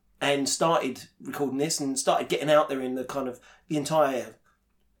blog and started recording this and started getting out there in the kind of the entire,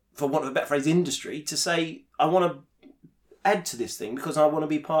 for want of a better phrase, industry, to say I want to add to this thing because I want to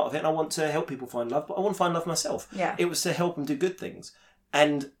be part of it and I want to help people find love, but I want to find love myself. Yeah. It was to help them do good things.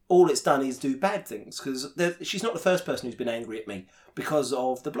 And all it's done is do bad things because she's not the first person who's been angry at me because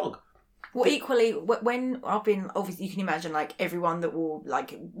of the blog. Well, equally, when I've been, obviously, you can imagine, like, everyone that will,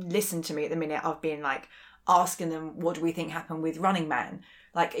 like, listen to me at the minute, I've been, like, asking them, what do we think happened with Running Man?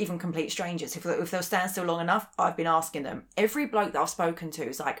 Like, even complete strangers. If they'll stand still long enough, I've been asking them. Every bloke that I've spoken to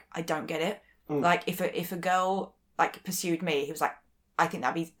is like, I don't get it. Like, if a girl, like, pursued me, he was like, I think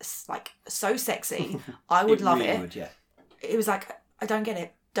that'd be, like, so sexy. I would love really it. Would, yeah. It was like, I don't get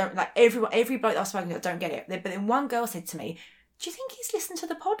it. Don't, like, every bloke that I've spoken to, I don't get it. But then one girl said to me, do you think he's listened to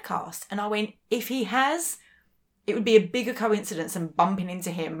the podcast? And I went, if he has, it would be a bigger coincidence than bumping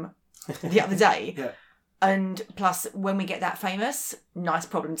into him the other day. Yeah. And plus, when we get that famous, nice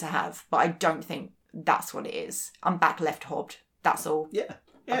problem to have. But I don't think that's what it is. I'm back left hobbed. That's all. Yeah.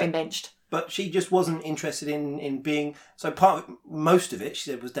 I've been benched. But she just wasn't interested in being... So most of it, she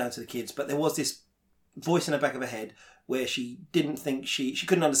said, was down to the kids. But there was this voice in the back of her head where she didn't think... She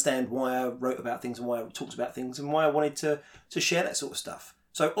couldn't understand why I wrote about things and why I talked about things and why I wanted to share that sort of stuff.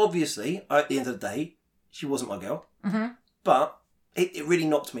 So obviously, at the end of the day, she wasn't my girl. Mm-hmm. But it really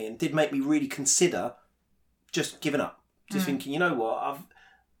knocked me and did make me really consider just giving up. Just thinking, you know what,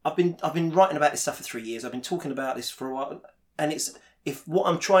 I've been writing about this stuff for 3 years. I've been talking about this for a while, and it's if what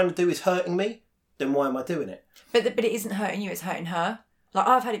I'm trying to do is hurting me, then why am I doing it? But it isn't hurting you; it's hurting her. Like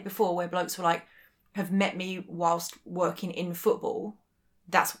I've had it before, where blokes were like, have met me whilst working in football.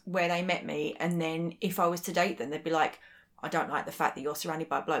 That's where they met me, and then if I was to date them, they'd be like, I don't like the fact that you're surrounded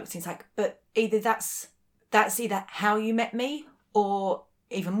by blokes. And it's like, but either that's either how you met me, or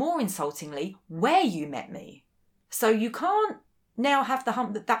even more insultingly, where you met me. So you can't now have the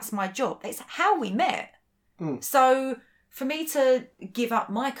hump that that's my job. It's how we met. So for me to give up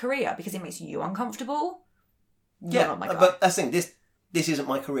my career because it makes you uncomfortable, yeah, oh my God. But that's the thing. this isn't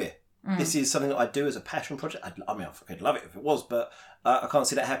my career. This is something that I do as a passion project. I mean, I'd love it if it was, but I can't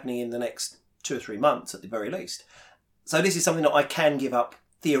see that happening in the next 2 or 3 months at the very least. So this is something that I can give up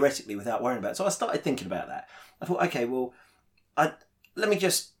theoretically without worrying about it. So I started thinking about that. I thought, okay, well, let me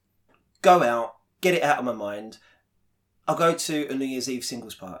just go out, get it out of my mind. I'll go to a New Year's Eve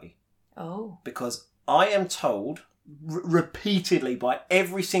singles party. Oh. Because I am told repeatedly by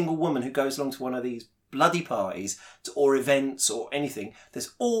every single woman who goes along to one of these bloody parties or events or anything,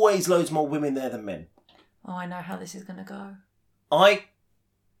 there's always loads more women there than men. Oh, I know how this is going to go. I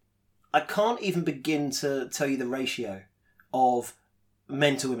can't even begin to tell you the ratio of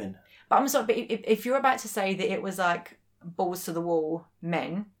men to women. But I'm sorry, but if you're about to say that it was like balls to the wall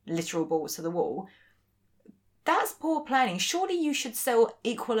men, literal balls to the wall, that's poor planning. Surely you should sell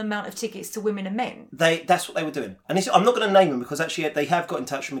equal amount of tickets to women and men. That's what they were doing. And I'm not going to name them because actually they have got in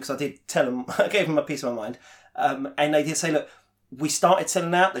touch with me because I did tell them, I gave them a piece of my mind. And they did say, look, we started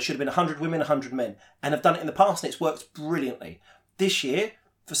selling out. There should have been 100 women, 100 men. And I've done it in the past and it's worked brilliantly. This year,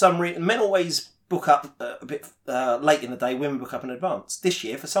 for some reason, men always book up a bit late in the day, women book up in advance. This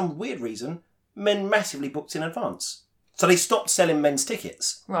year, for some weird reason, men massively booked in advance. So they stopped selling men's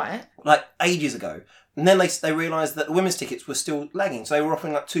tickets. Right. Like ages ago. And then they realised that the women's tickets were still lagging, so they were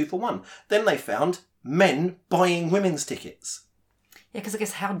offering like 2 for 1. Then they found men buying women's tickets. Yeah, because I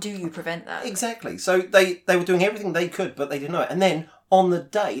guess how do you prevent that? Exactly. So they were doing everything they could, but they didn't know it. And then on the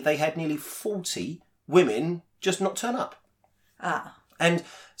day, they had nearly 40 women just not turn up. Ah. And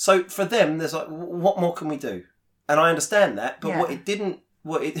so for them, there's like, what more can we do? And I understand that, but what it didn't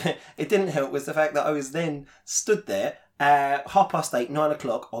help was the fact that I was then stood there at 8:30, 9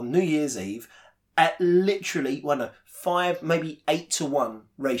 o'clock on New Year's Eve at literally 5, maybe 8 to 1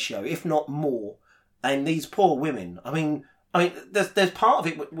 ratio, if not more. And these poor women, I mean, there's part of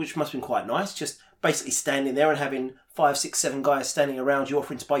it which must have been quite nice, just basically standing there and having 5, 6, 7 guys standing around you,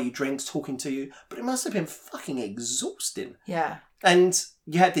 offering to buy you drinks, talking to you. But it must have been fucking exhausting. Yeah. And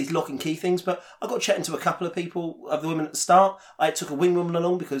you had these lock and key things, but I got chatting to a couple of people, of the women at the start. I took a wing woman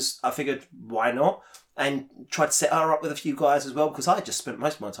along because I figured, why not? And tried to set her up with a few guys as well because I just spent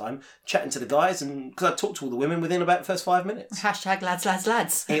most of my time chatting to the guys and because I talked to all the women within about the first 5 minutes. Hashtag lads, lads,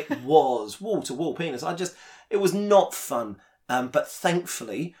 lads. It was wall-to-wall penis. It was not fun. But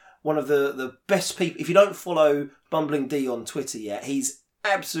thankfully, one of the best people, if you don't follow Bumbling D on Twitter yet, he's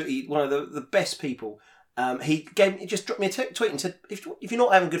absolutely one of the best people. He just dropped me a tweet and said, if you're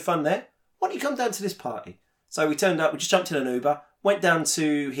not having good fun there, why don't you come down to this party? So we turned up, we just jumped in an Uber, went down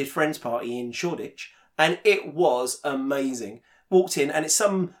to his friend's party in Shoreditch, and it was amazing. Walked in, and it's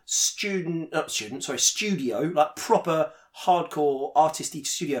some studio, like proper hardcore artisty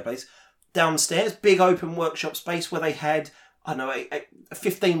studio place. Downstairs, big open workshop space where they had, I don't know, a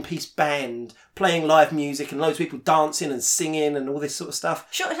 15-piece band playing live music and loads of people dancing and singing and all this sort of stuff.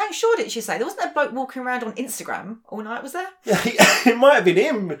 Shoreditch, you say? There wasn't a bloke walking around on Instagram all night, was there? Yeah, it might have been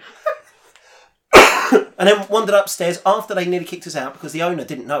him. And then wandered upstairs after they nearly kicked us out because the owner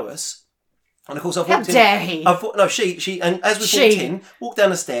didn't know us. And of course I've walked in. How dare he? She, and as we walked down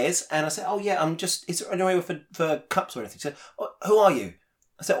the stairs, and I said, oh yeah, is there anywhere for cups or anything? She said, oh, who are you?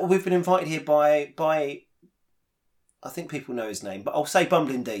 I said, well, we've been invited here by I think people know his name, but I'll say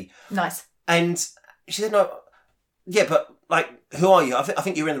Bumbling D. Nice. And she said, no, yeah, but like, who are you? I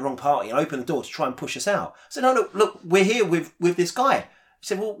think you're in the wrong party, and opened the door to try and push us out. I said, no, look, we're here with this guy. She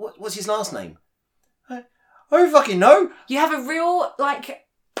said, well, what's his last name? I don't fucking know. You have a real, like,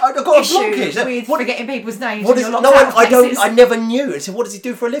 I've got issue a blockage with forgetting people's names. I never knew. I said, what does he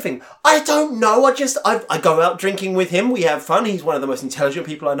do for a living? I don't know. I go out drinking with him. We have fun. He's one of the most intelligent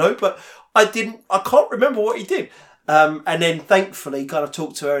people I know, but I can't remember what he did. And then thankfully kind of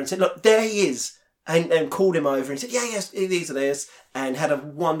talked to her and said, look, there he is. And called him over and said, yeah, yes, these are theirs. And had a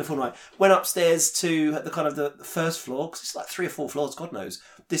wonderful night. Went upstairs to the kind of the first floor, because it's like 3 or 4 floors, God knows.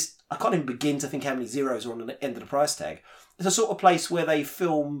 I can't even begin to think how many zeros are on the end of the price tag. It's a sort of place where they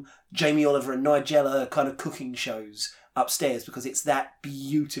film Jamie Oliver and Nigella kind of cooking shows upstairs because it's that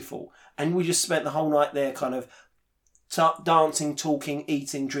beautiful. And we just spent the whole night there kind of dancing, talking,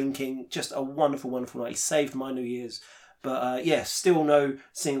 eating, drinking. Just a wonderful, wonderful night. He saved my New Year's. But still no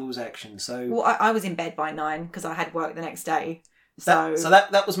singles action. So well, I was in bed by 9 because I had work the next day. So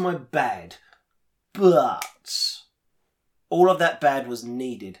that was my bad. But all of that bad was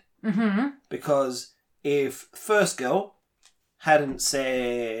needed. Mm-hmm. Because if First Girl hadn't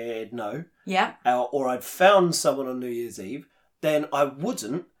said no, yeah, or I'd found someone on New Year's Eve, then I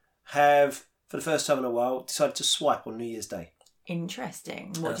wouldn't have, for the first time in a while, decided to swipe on New Year's Day.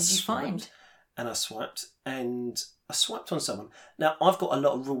 Interesting. What did you find? And I swiped on someone. Now, I've got a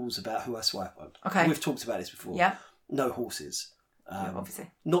lot of rules about who I swipe on. Okay. We've talked about this before. Yeah. No horses. Obviously.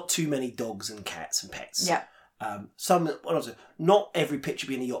 Not too many dogs and cats and pets. Yeah. Not every picture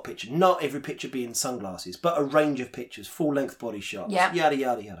being a yacht picture, not every picture being sunglasses, but a range of pictures, full length body shots, yada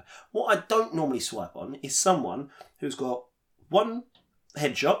yada yada. What I don't normally swipe on is someone who's got one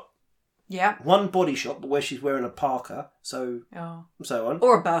headshot, one body shot, but where she's wearing a parka, so on,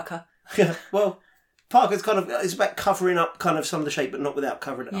 or a burqa. Yeah, well, parka's kind of it's about covering up kind of some of the shape, but not without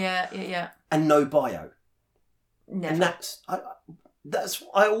covering it up. Yeah. And no bio. Never. And that's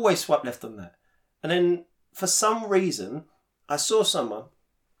I always swipe left on that, and then. For some reason, I saw someone,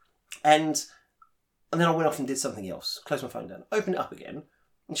 and then I went off and did something else. Closed my phone down, opened it up again,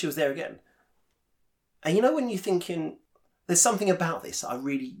 and she was there again. And you know when you're thinking, there's something about this I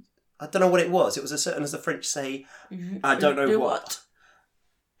don't know what it was. It was a certain, as the French say, I don't know what.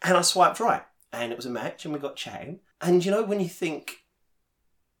 And I swiped right, and it was a match, and we got chatting. And you know when you think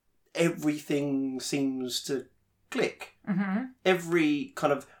everything seems to click, every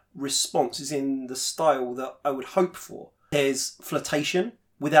kind of response is in the style that I would hope for. There's flirtation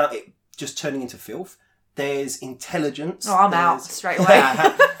without it just turning into filth. There's intelligence. Oh, I'm out straight away.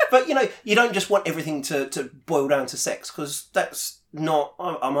 But you don't just want everything to boil down to sex, because that's not.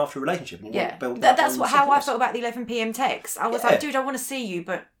 I'm after a relationship. And that's how I felt about the 11 p.m. text. I was like, dude, I want to see you,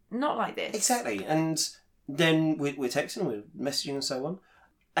 but not like this. Exactly. And then we're texting, we're messaging, and so on.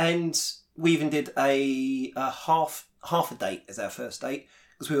 And we even did a half a date as our first date.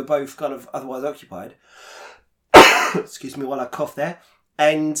 Because we were both kind of otherwise occupied. Excuse me while I cough there.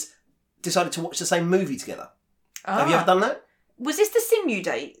 And decided to watch the same movie together. Have you ever done that? Was this the Simu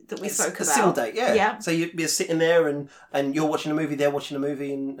date that we spoke about? The Sim date, yeah. So you're sitting there and you're watching a movie, they're watching a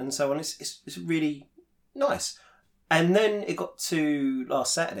movie and so on. It's really nice. And then it got to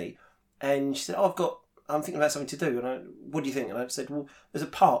last Saturday and she said, I'm thinking about something to do. And what do you think? And I said, well, there's a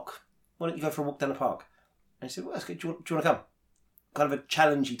park. Why don't you go for a walk down the park? And she said, well, that's good. Do you want to come? Kind of a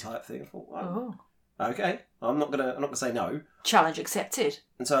challengey type thing. I thought, okay. I'm not gonna say no. Challenge accepted.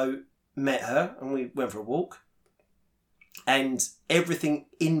 And so met her and we went for a walk. And everything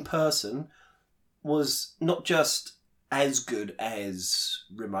in person was not just as good as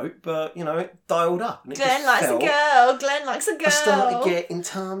remote, but it dialed up. And Glenn likes a girl. Glenn likes a girl. I started getting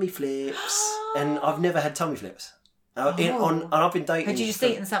tummy flips, and I've never had tummy flips. And I've been dating. Had you just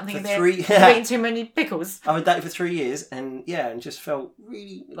eaten something a bit? You've eaten too many pickles. I've been dating for 3 years, and just felt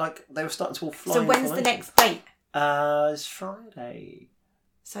really like they were starting to all fly. So when's the next date? It's Friday.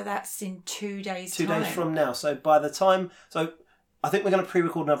 So that's in 2 days. 2 days from now. So by the time, I think we're going to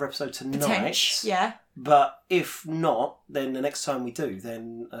pre-record another episode tonight. Yeah. But if not, then the next time we do,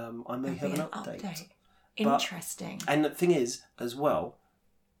 then I may have an update. Interesting. And the thing is, as well,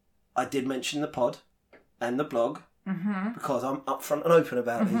 I did mention the pod and the blog. Because I'm upfront and open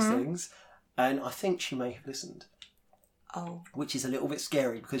about these things, and I think she may have listened. Oh, which is a little bit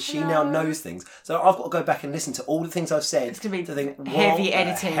scary because she now knows things. So I've got to go back and listen to all the things I've said. It's going to be think, heavy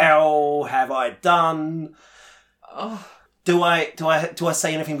editing. What the hell have I done? Oh, do I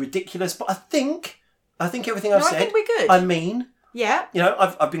say anything ridiculous? But I think everything I've said. I think we're good. I mean, yeah.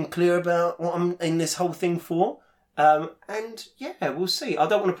 I've been clear about what I'm in this whole thing for, and we'll see. I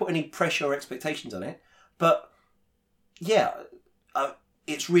don't want to put any pressure or expectations on it, but. Yeah,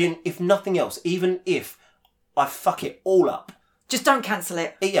 it's real. If nothing else, even if I fuck it all up, just don't cancel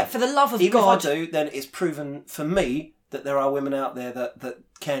it. Yeah, for the love of God. God. Even if I do, then it's proven for me that there are women out there that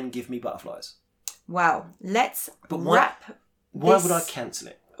can give me butterflies. Wow, let's wrap. Why would I cancel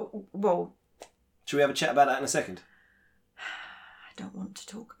it? Well, should we have a chat about that in a second? I don't want to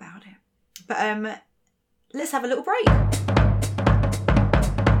talk about it, but let's have a little break.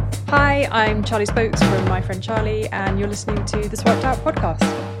 Hi, I'm Charlie Spokes from My Friend Charlie, and you're listening to the Swiped Out podcast.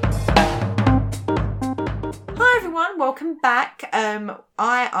 Hi everyone, welcome back.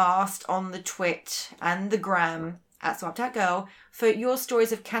 I asked on the Twit and the Gram at Swiped Out Girl for your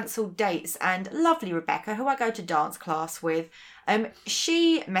stories of cancelled dates, and lovely Rebecca, who I go to dance class with,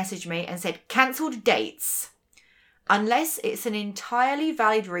 she messaged me and said, cancelled dates. Unless it's an entirely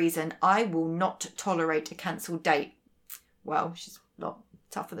valid reason, I will not tolerate a cancelled date. Well, she's not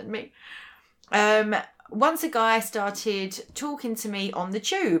tougher than me. Once a guy started talking to me on the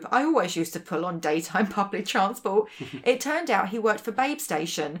tube. I always used to pull on daytime public transport. It turned out he worked for Babe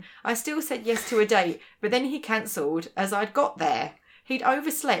Station. I still said yes to a date, but then he cancelled as I'd got there. He'd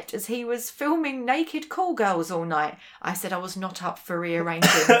overslept as he was filming naked call girls all night. I said I was not up for rearranging.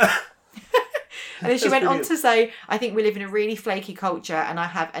 And then she went on to say, I think we live in a really flaky culture and I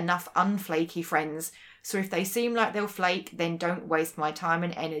have enough unflaky friends. So if they seem like they'll flake, then don't waste my time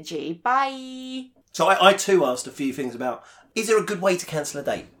and energy. Bye. So I too asked a few things about, is there a good way to cancel a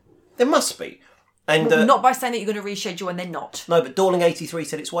date? There must be. And not by saying that you're going to reschedule and then not. No, but Dorling83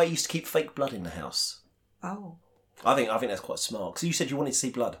 said it's why he used to keep fake blood in the house. Oh. I think that's quite smart, because you said you wanted to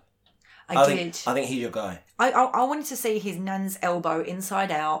see blood. I did. I think he's your guy. I wanted to see his nan's elbow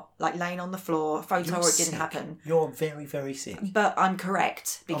inside out, like laying on the floor. Photo or it didn't happen. You're very, very sick. But I'm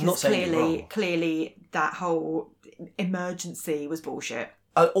correct, because clearly that whole emergency was bullshit.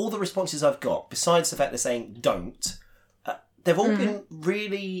 All the responses I've got, besides the fact they're saying don't, they've all been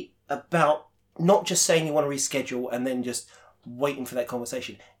really about not just saying you want to reschedule and then just waiting for that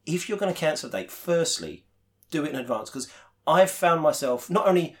conversation. If you're going to cancel a date, firstly, do it in advance, because I've found myself, not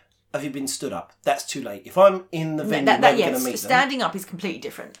only have you been stood up, that's too late. If I'm in the venue where we're going to meet them, standing up is completely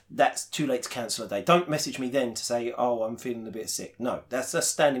different. That's too late to cancel a date. Don't message me then to say, oh, I'm feeling a bit sick. No, that's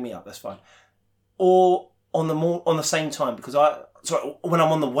standing me up, that's fine. Or on the same time, because when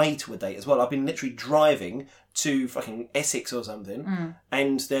I'm on the way to a date as well, I've been literally driving to fucking Essex or something,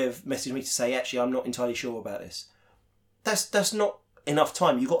 and they've messaged me to say, actually, I'm not entirely sure about this. That's not enough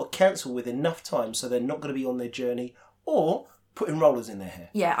time. You've got to cancel with enough time so they're not going to be on their journey, or putting rollers in their hair.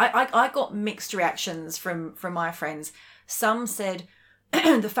 Yeah, I got mixed reactions from my friends. Some said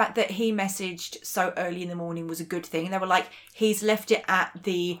the fact that he messaged so early in the morning was a good thing. They were like, he's left it at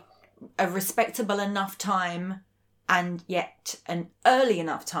a respectable enough time and yet an early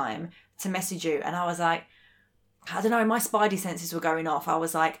enough time to message you. And I was like, I don't know, my spidey senses were going off. I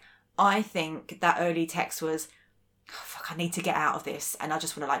was like, I think that early text was, oh, fuck, I need to get out of this. And I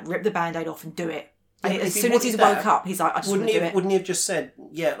just want to like rip the Band-Aid off and do it. And as soon as he's woke up, he's like, I just want to do it. Wouldn't he have just said,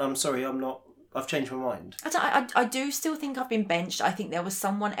 yeah, I'm sorry, I've changed my mind? I do still think I've been benched. I think there was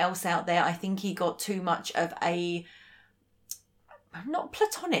someone else out there. I think he got too much of a, not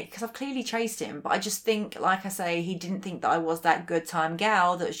platonic, because I've clearly chased him, but I just think, like I say, he didn't think that I was that good time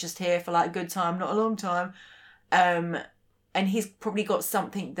gal that was just here for like a good time, not a long time. And he's probably got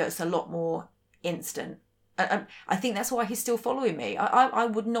something that's a lot more instant. I think that's why he's still following me. I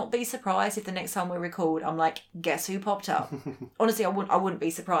would not be surprised if the next time we record, I'm like, guess who popped up? Honestly, I wouldn't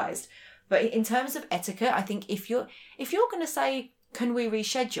be surprised. But in terms of etiquette, I think if you're going to say, can we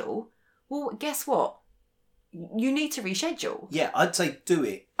reschedule? Well, guess what? You need to reschedule. Yeah, I'd say do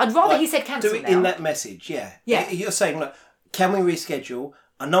it. I'd rather he said cancel. Do it now. In that message, yeah. Yeah. You're saying, look, can we reschedule?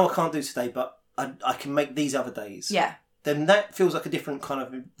 I know I can't do today, but I can make these other days. Yeah. Then that feels like a different kind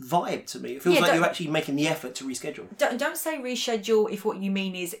of vibe to me. It feels like you're actually making the effort to reschedule. Don't say reschedule if what you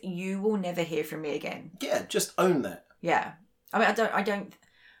mean is you will never hear from me again. Yeah, just own that. Yeah. I mean,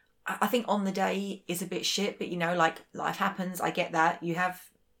 I think on the day is a bit shit, but like life happens. I get that. You have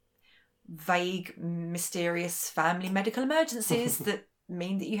vague, mysterious family medical emergencies that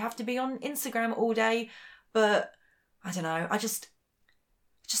mean that you have to be on Instagram all day. But I don't know. I just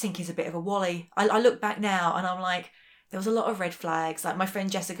think he's a bit of a wally. I look back now and I'm like, there was a lot of red flags. Like my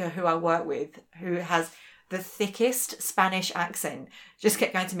friend Jessica, who I work with, who has the thickest Spanish accent, just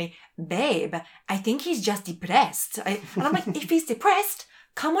kept going to me, babe, I think he's just depressed. And I'm like, if he's depressed,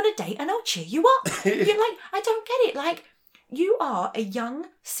 come on a date and I'll cheer you up. You're like, I don't get it. Like, you are a young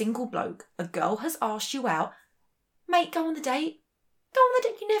single bloke. A girl has asked you out. Mate, go on the date. Go on the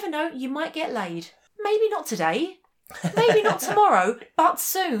date. You never know. You might get laid. Maybe not today. Maybe not tomorrow, but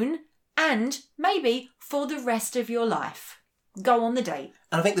soon. And maybe for the rest of your life. Go on the date.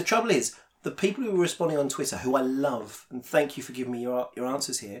 And I think the trouble is, the people who were responding on Twitter, who I love, and thank you for giving me your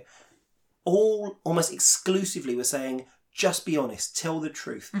answers here, all almost exclusively were saying, just be honest, tell the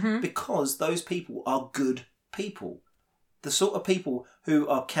truth. Mm-hmm. Because those people are good people. The sort of people who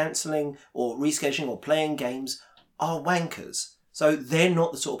are cancelling or rescheduling or playing games are wankers. So they're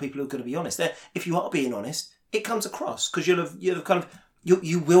not the sort of people who are going to be honest. If you are being honest, it comes across, because you'll have kind of...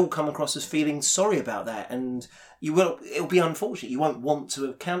 You will come across as feeling sorry about that, and it'll be unfortunate. You won't want to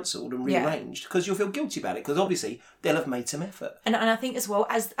have cancelled and rearranged because you'll feel guilty about it, because obviously they'll have made some effort. And I think as well,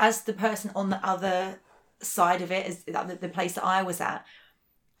 as the person on the other side of it, as the place that I was at,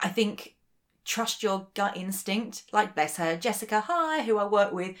 I think trust your gut instinct. Like, bless her, Jessica, hi, who I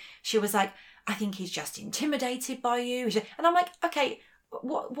work with, she was like, I think he's just intimidated by you. And I'm like, okay,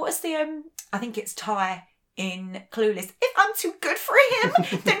 what is the, I think it's Ty in Clueless, if I'm too good for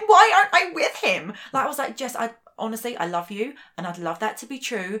him, then why aren't I with him? Like, I was like, Jess, honestly, I love you and I'd love that to be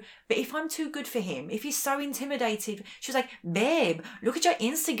true, but if I'm too good for him, if he's so intimidated, she was like, babe, look at your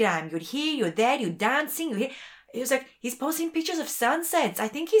Instagram, you're here, you're there, you're dancing, you're here. It was like, he's posting pictures of sunsets, I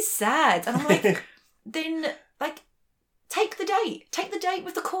think he's sad. And I'm like, then, like, take the date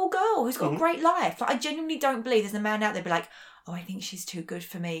with the cool girl who's got a great life. Like, I genuinely don't believe there's a man out there be like, oh, I think she's too good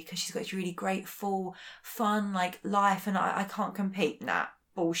for me because she's got this really great, full, fun, like, life and I can't compete. Nah,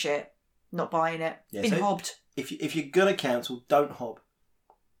 bullshit. Not buying it. Yeah, been hobbed. If you're going to cancel, don't hob.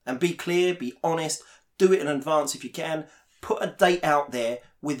 And be clear, be honest, do it in advance if you can. Put a date out there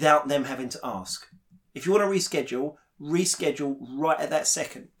without them having to ask. If you want to reschedule right at that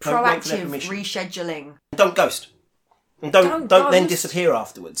second. Don't wait for their Proactive permission. rescheduling. Don't ghost. And don't then ghost. disappear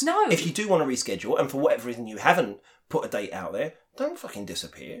afterwards. No. If you do want to reschedule and for whatever reason you haven't put a date out there, don't fucking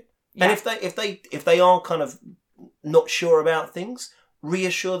disappear. Yeah. And if they are kind of not sure about things,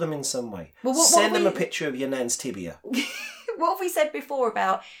 reassure them in some way. Well, Send them a picture of your nan's tibia. What have we said before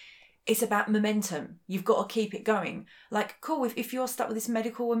about it's about momentum? You've got to keep it going. Like, cool, if you're stuck with this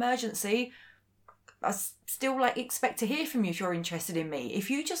medical emergency, I still expect to hear from you if you're interested in me. If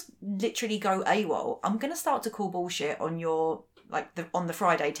you just literally go AWOL, I'm going to start to call bullshit on your on the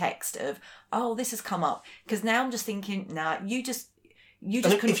Friday text of, oh, this has come up, because now I'm just thinking, nah, you just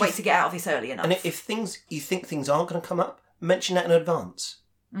couldn't wait to get out of this early enough. And if you think things aren't going to come up, mention that in advance.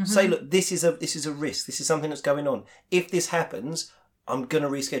 Mm-hmm. Say, look, this is a risk. This is something that's going on. If this happens, I'm going to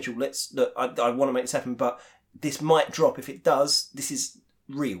reschedule. I want to make this happen, but this might drop. If it does, this is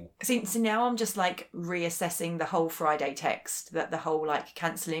real. See, so now I'm just reassessing the whole Friday text, the whole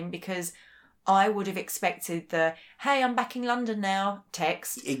cancelling, because I would have expected the, hey, I'm back in London now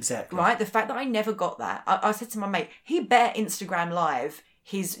text. Exactly. Right? The fact that I never got that. I said to my mate, he better Instagram live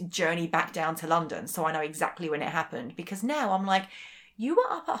his journey back down to London so I know exactly when it happened. Because now I'm like, you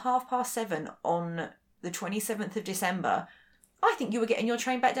were up at 7:30 on the 27th of December. I think you were getting your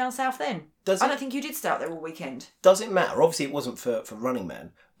train back down south then. I don't think you did stay out there all weekend. Does it matter? Obviously, it wasn't for Running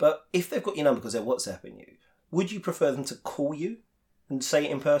Man. But if they've got your number because they're WhatsApping you, would you prefer them to call you and say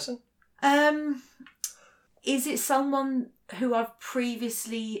it in person? Is it someone who I've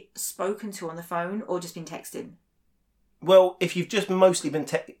previously spoken to on the phone or just been texting? Well, if you've just mostly been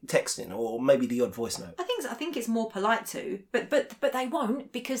texting or maybe the odd voice note. I think it's more polite to, but they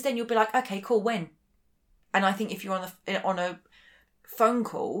won't, because then you'll be like, okay, cool, when? And I think if you're on a phone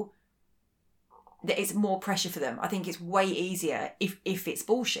call, it's more pressure for them. I think it's way easier if it's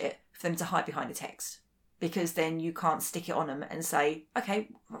bullshit for them to hide behind a text, because then you can't stick it on them and say, okay,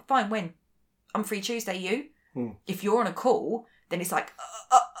 fine, when? I'm free Tuesday, you? If you're on a call, then it's like,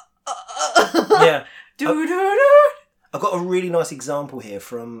 yeah. Do. I've got a really nice example here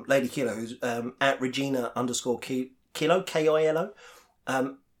from Lady Kilo, who's at Regina_Kilo, Kilo.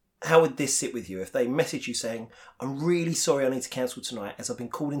 How would this sit with you if they message you saying, I'm really sorry I need to cancel tonight as I've been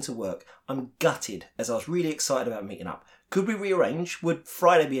called into work. I'm gutted as I was really excited about meeting up. Could we rearrange? Would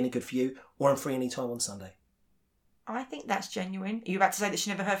Friday be any good for you? Or I'm free any time on Sunday? I think that's genuine. Are you about to say that she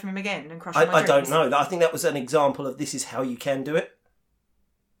never heard from him again and crushed my dreams? I don't know. I think that was an example of this is how you can do it.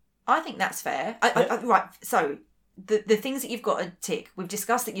 I think that's fair. Right, so the things that you've got to tick, we've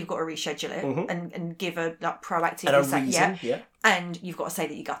discussed that you've got to reschedule it and give a proactive and a reason, yeah. And you've got to say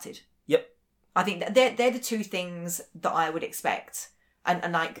that you're gutted. Yep. I think that they're the two things that I would expect,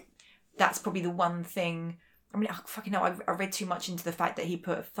 and that's probably the one thing. I mean, fucking hell, I read too much into the fact that he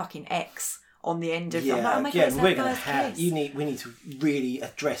put a fucking X on the end of. Yeah, I'm like, oh my God, we need to really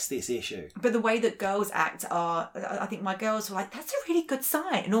address this issue. But the way that girls act I think my girls were like, that's a really good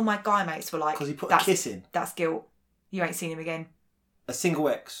sign, and all my guy mates were like, because he put a kiss in. That's guilt. You ain't seen him again. A single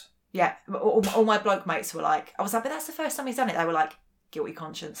X. Yeah, all my bloke mates were like, I was like, but that's the first time he's done it. They were like, guilty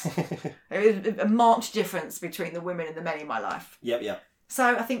conscience. There was a marked difference between the women and the men in my life. Yep.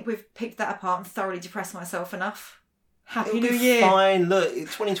 So I think we've picked that apart and thoroughly depressed myself enough. Happy New It'll be Year. Fine. Look,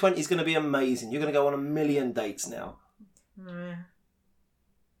 2020 is going to be amazing. You're going to go on 1 million dates now.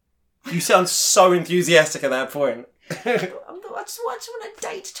 You sound so enthusiastic at that point. I just want a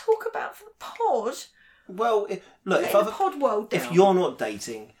date to talk about for the pod. Well, look, if you're not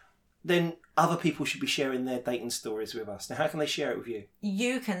dating, then other people should be sharing their dating stories with us. Now, how can they share it with you?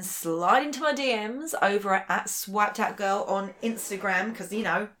 You can slide into my DMs over at SwipedOutGirl on Instagram, because,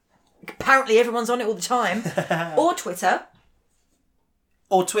 apparently everyone's on it all the time. Or Twitter.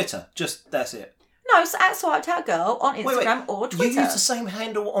 Just, that's it. No, it's at SwipedOutGirl on Instagram or Twitter. You use the same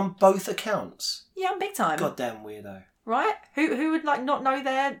handle on both accounts? Yeah, I'm big time. Goddamn weirdo. Right? Who would not know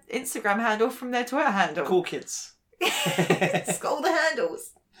their Instagram handle from their Twitter handle? Cool kids. It's got all the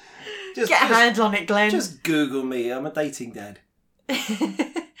handles. Get a handle on it, Glenn. Just Google me. I'm a dating dad.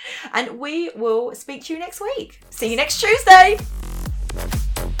 And we will speak to you next week. See you next Tuesday.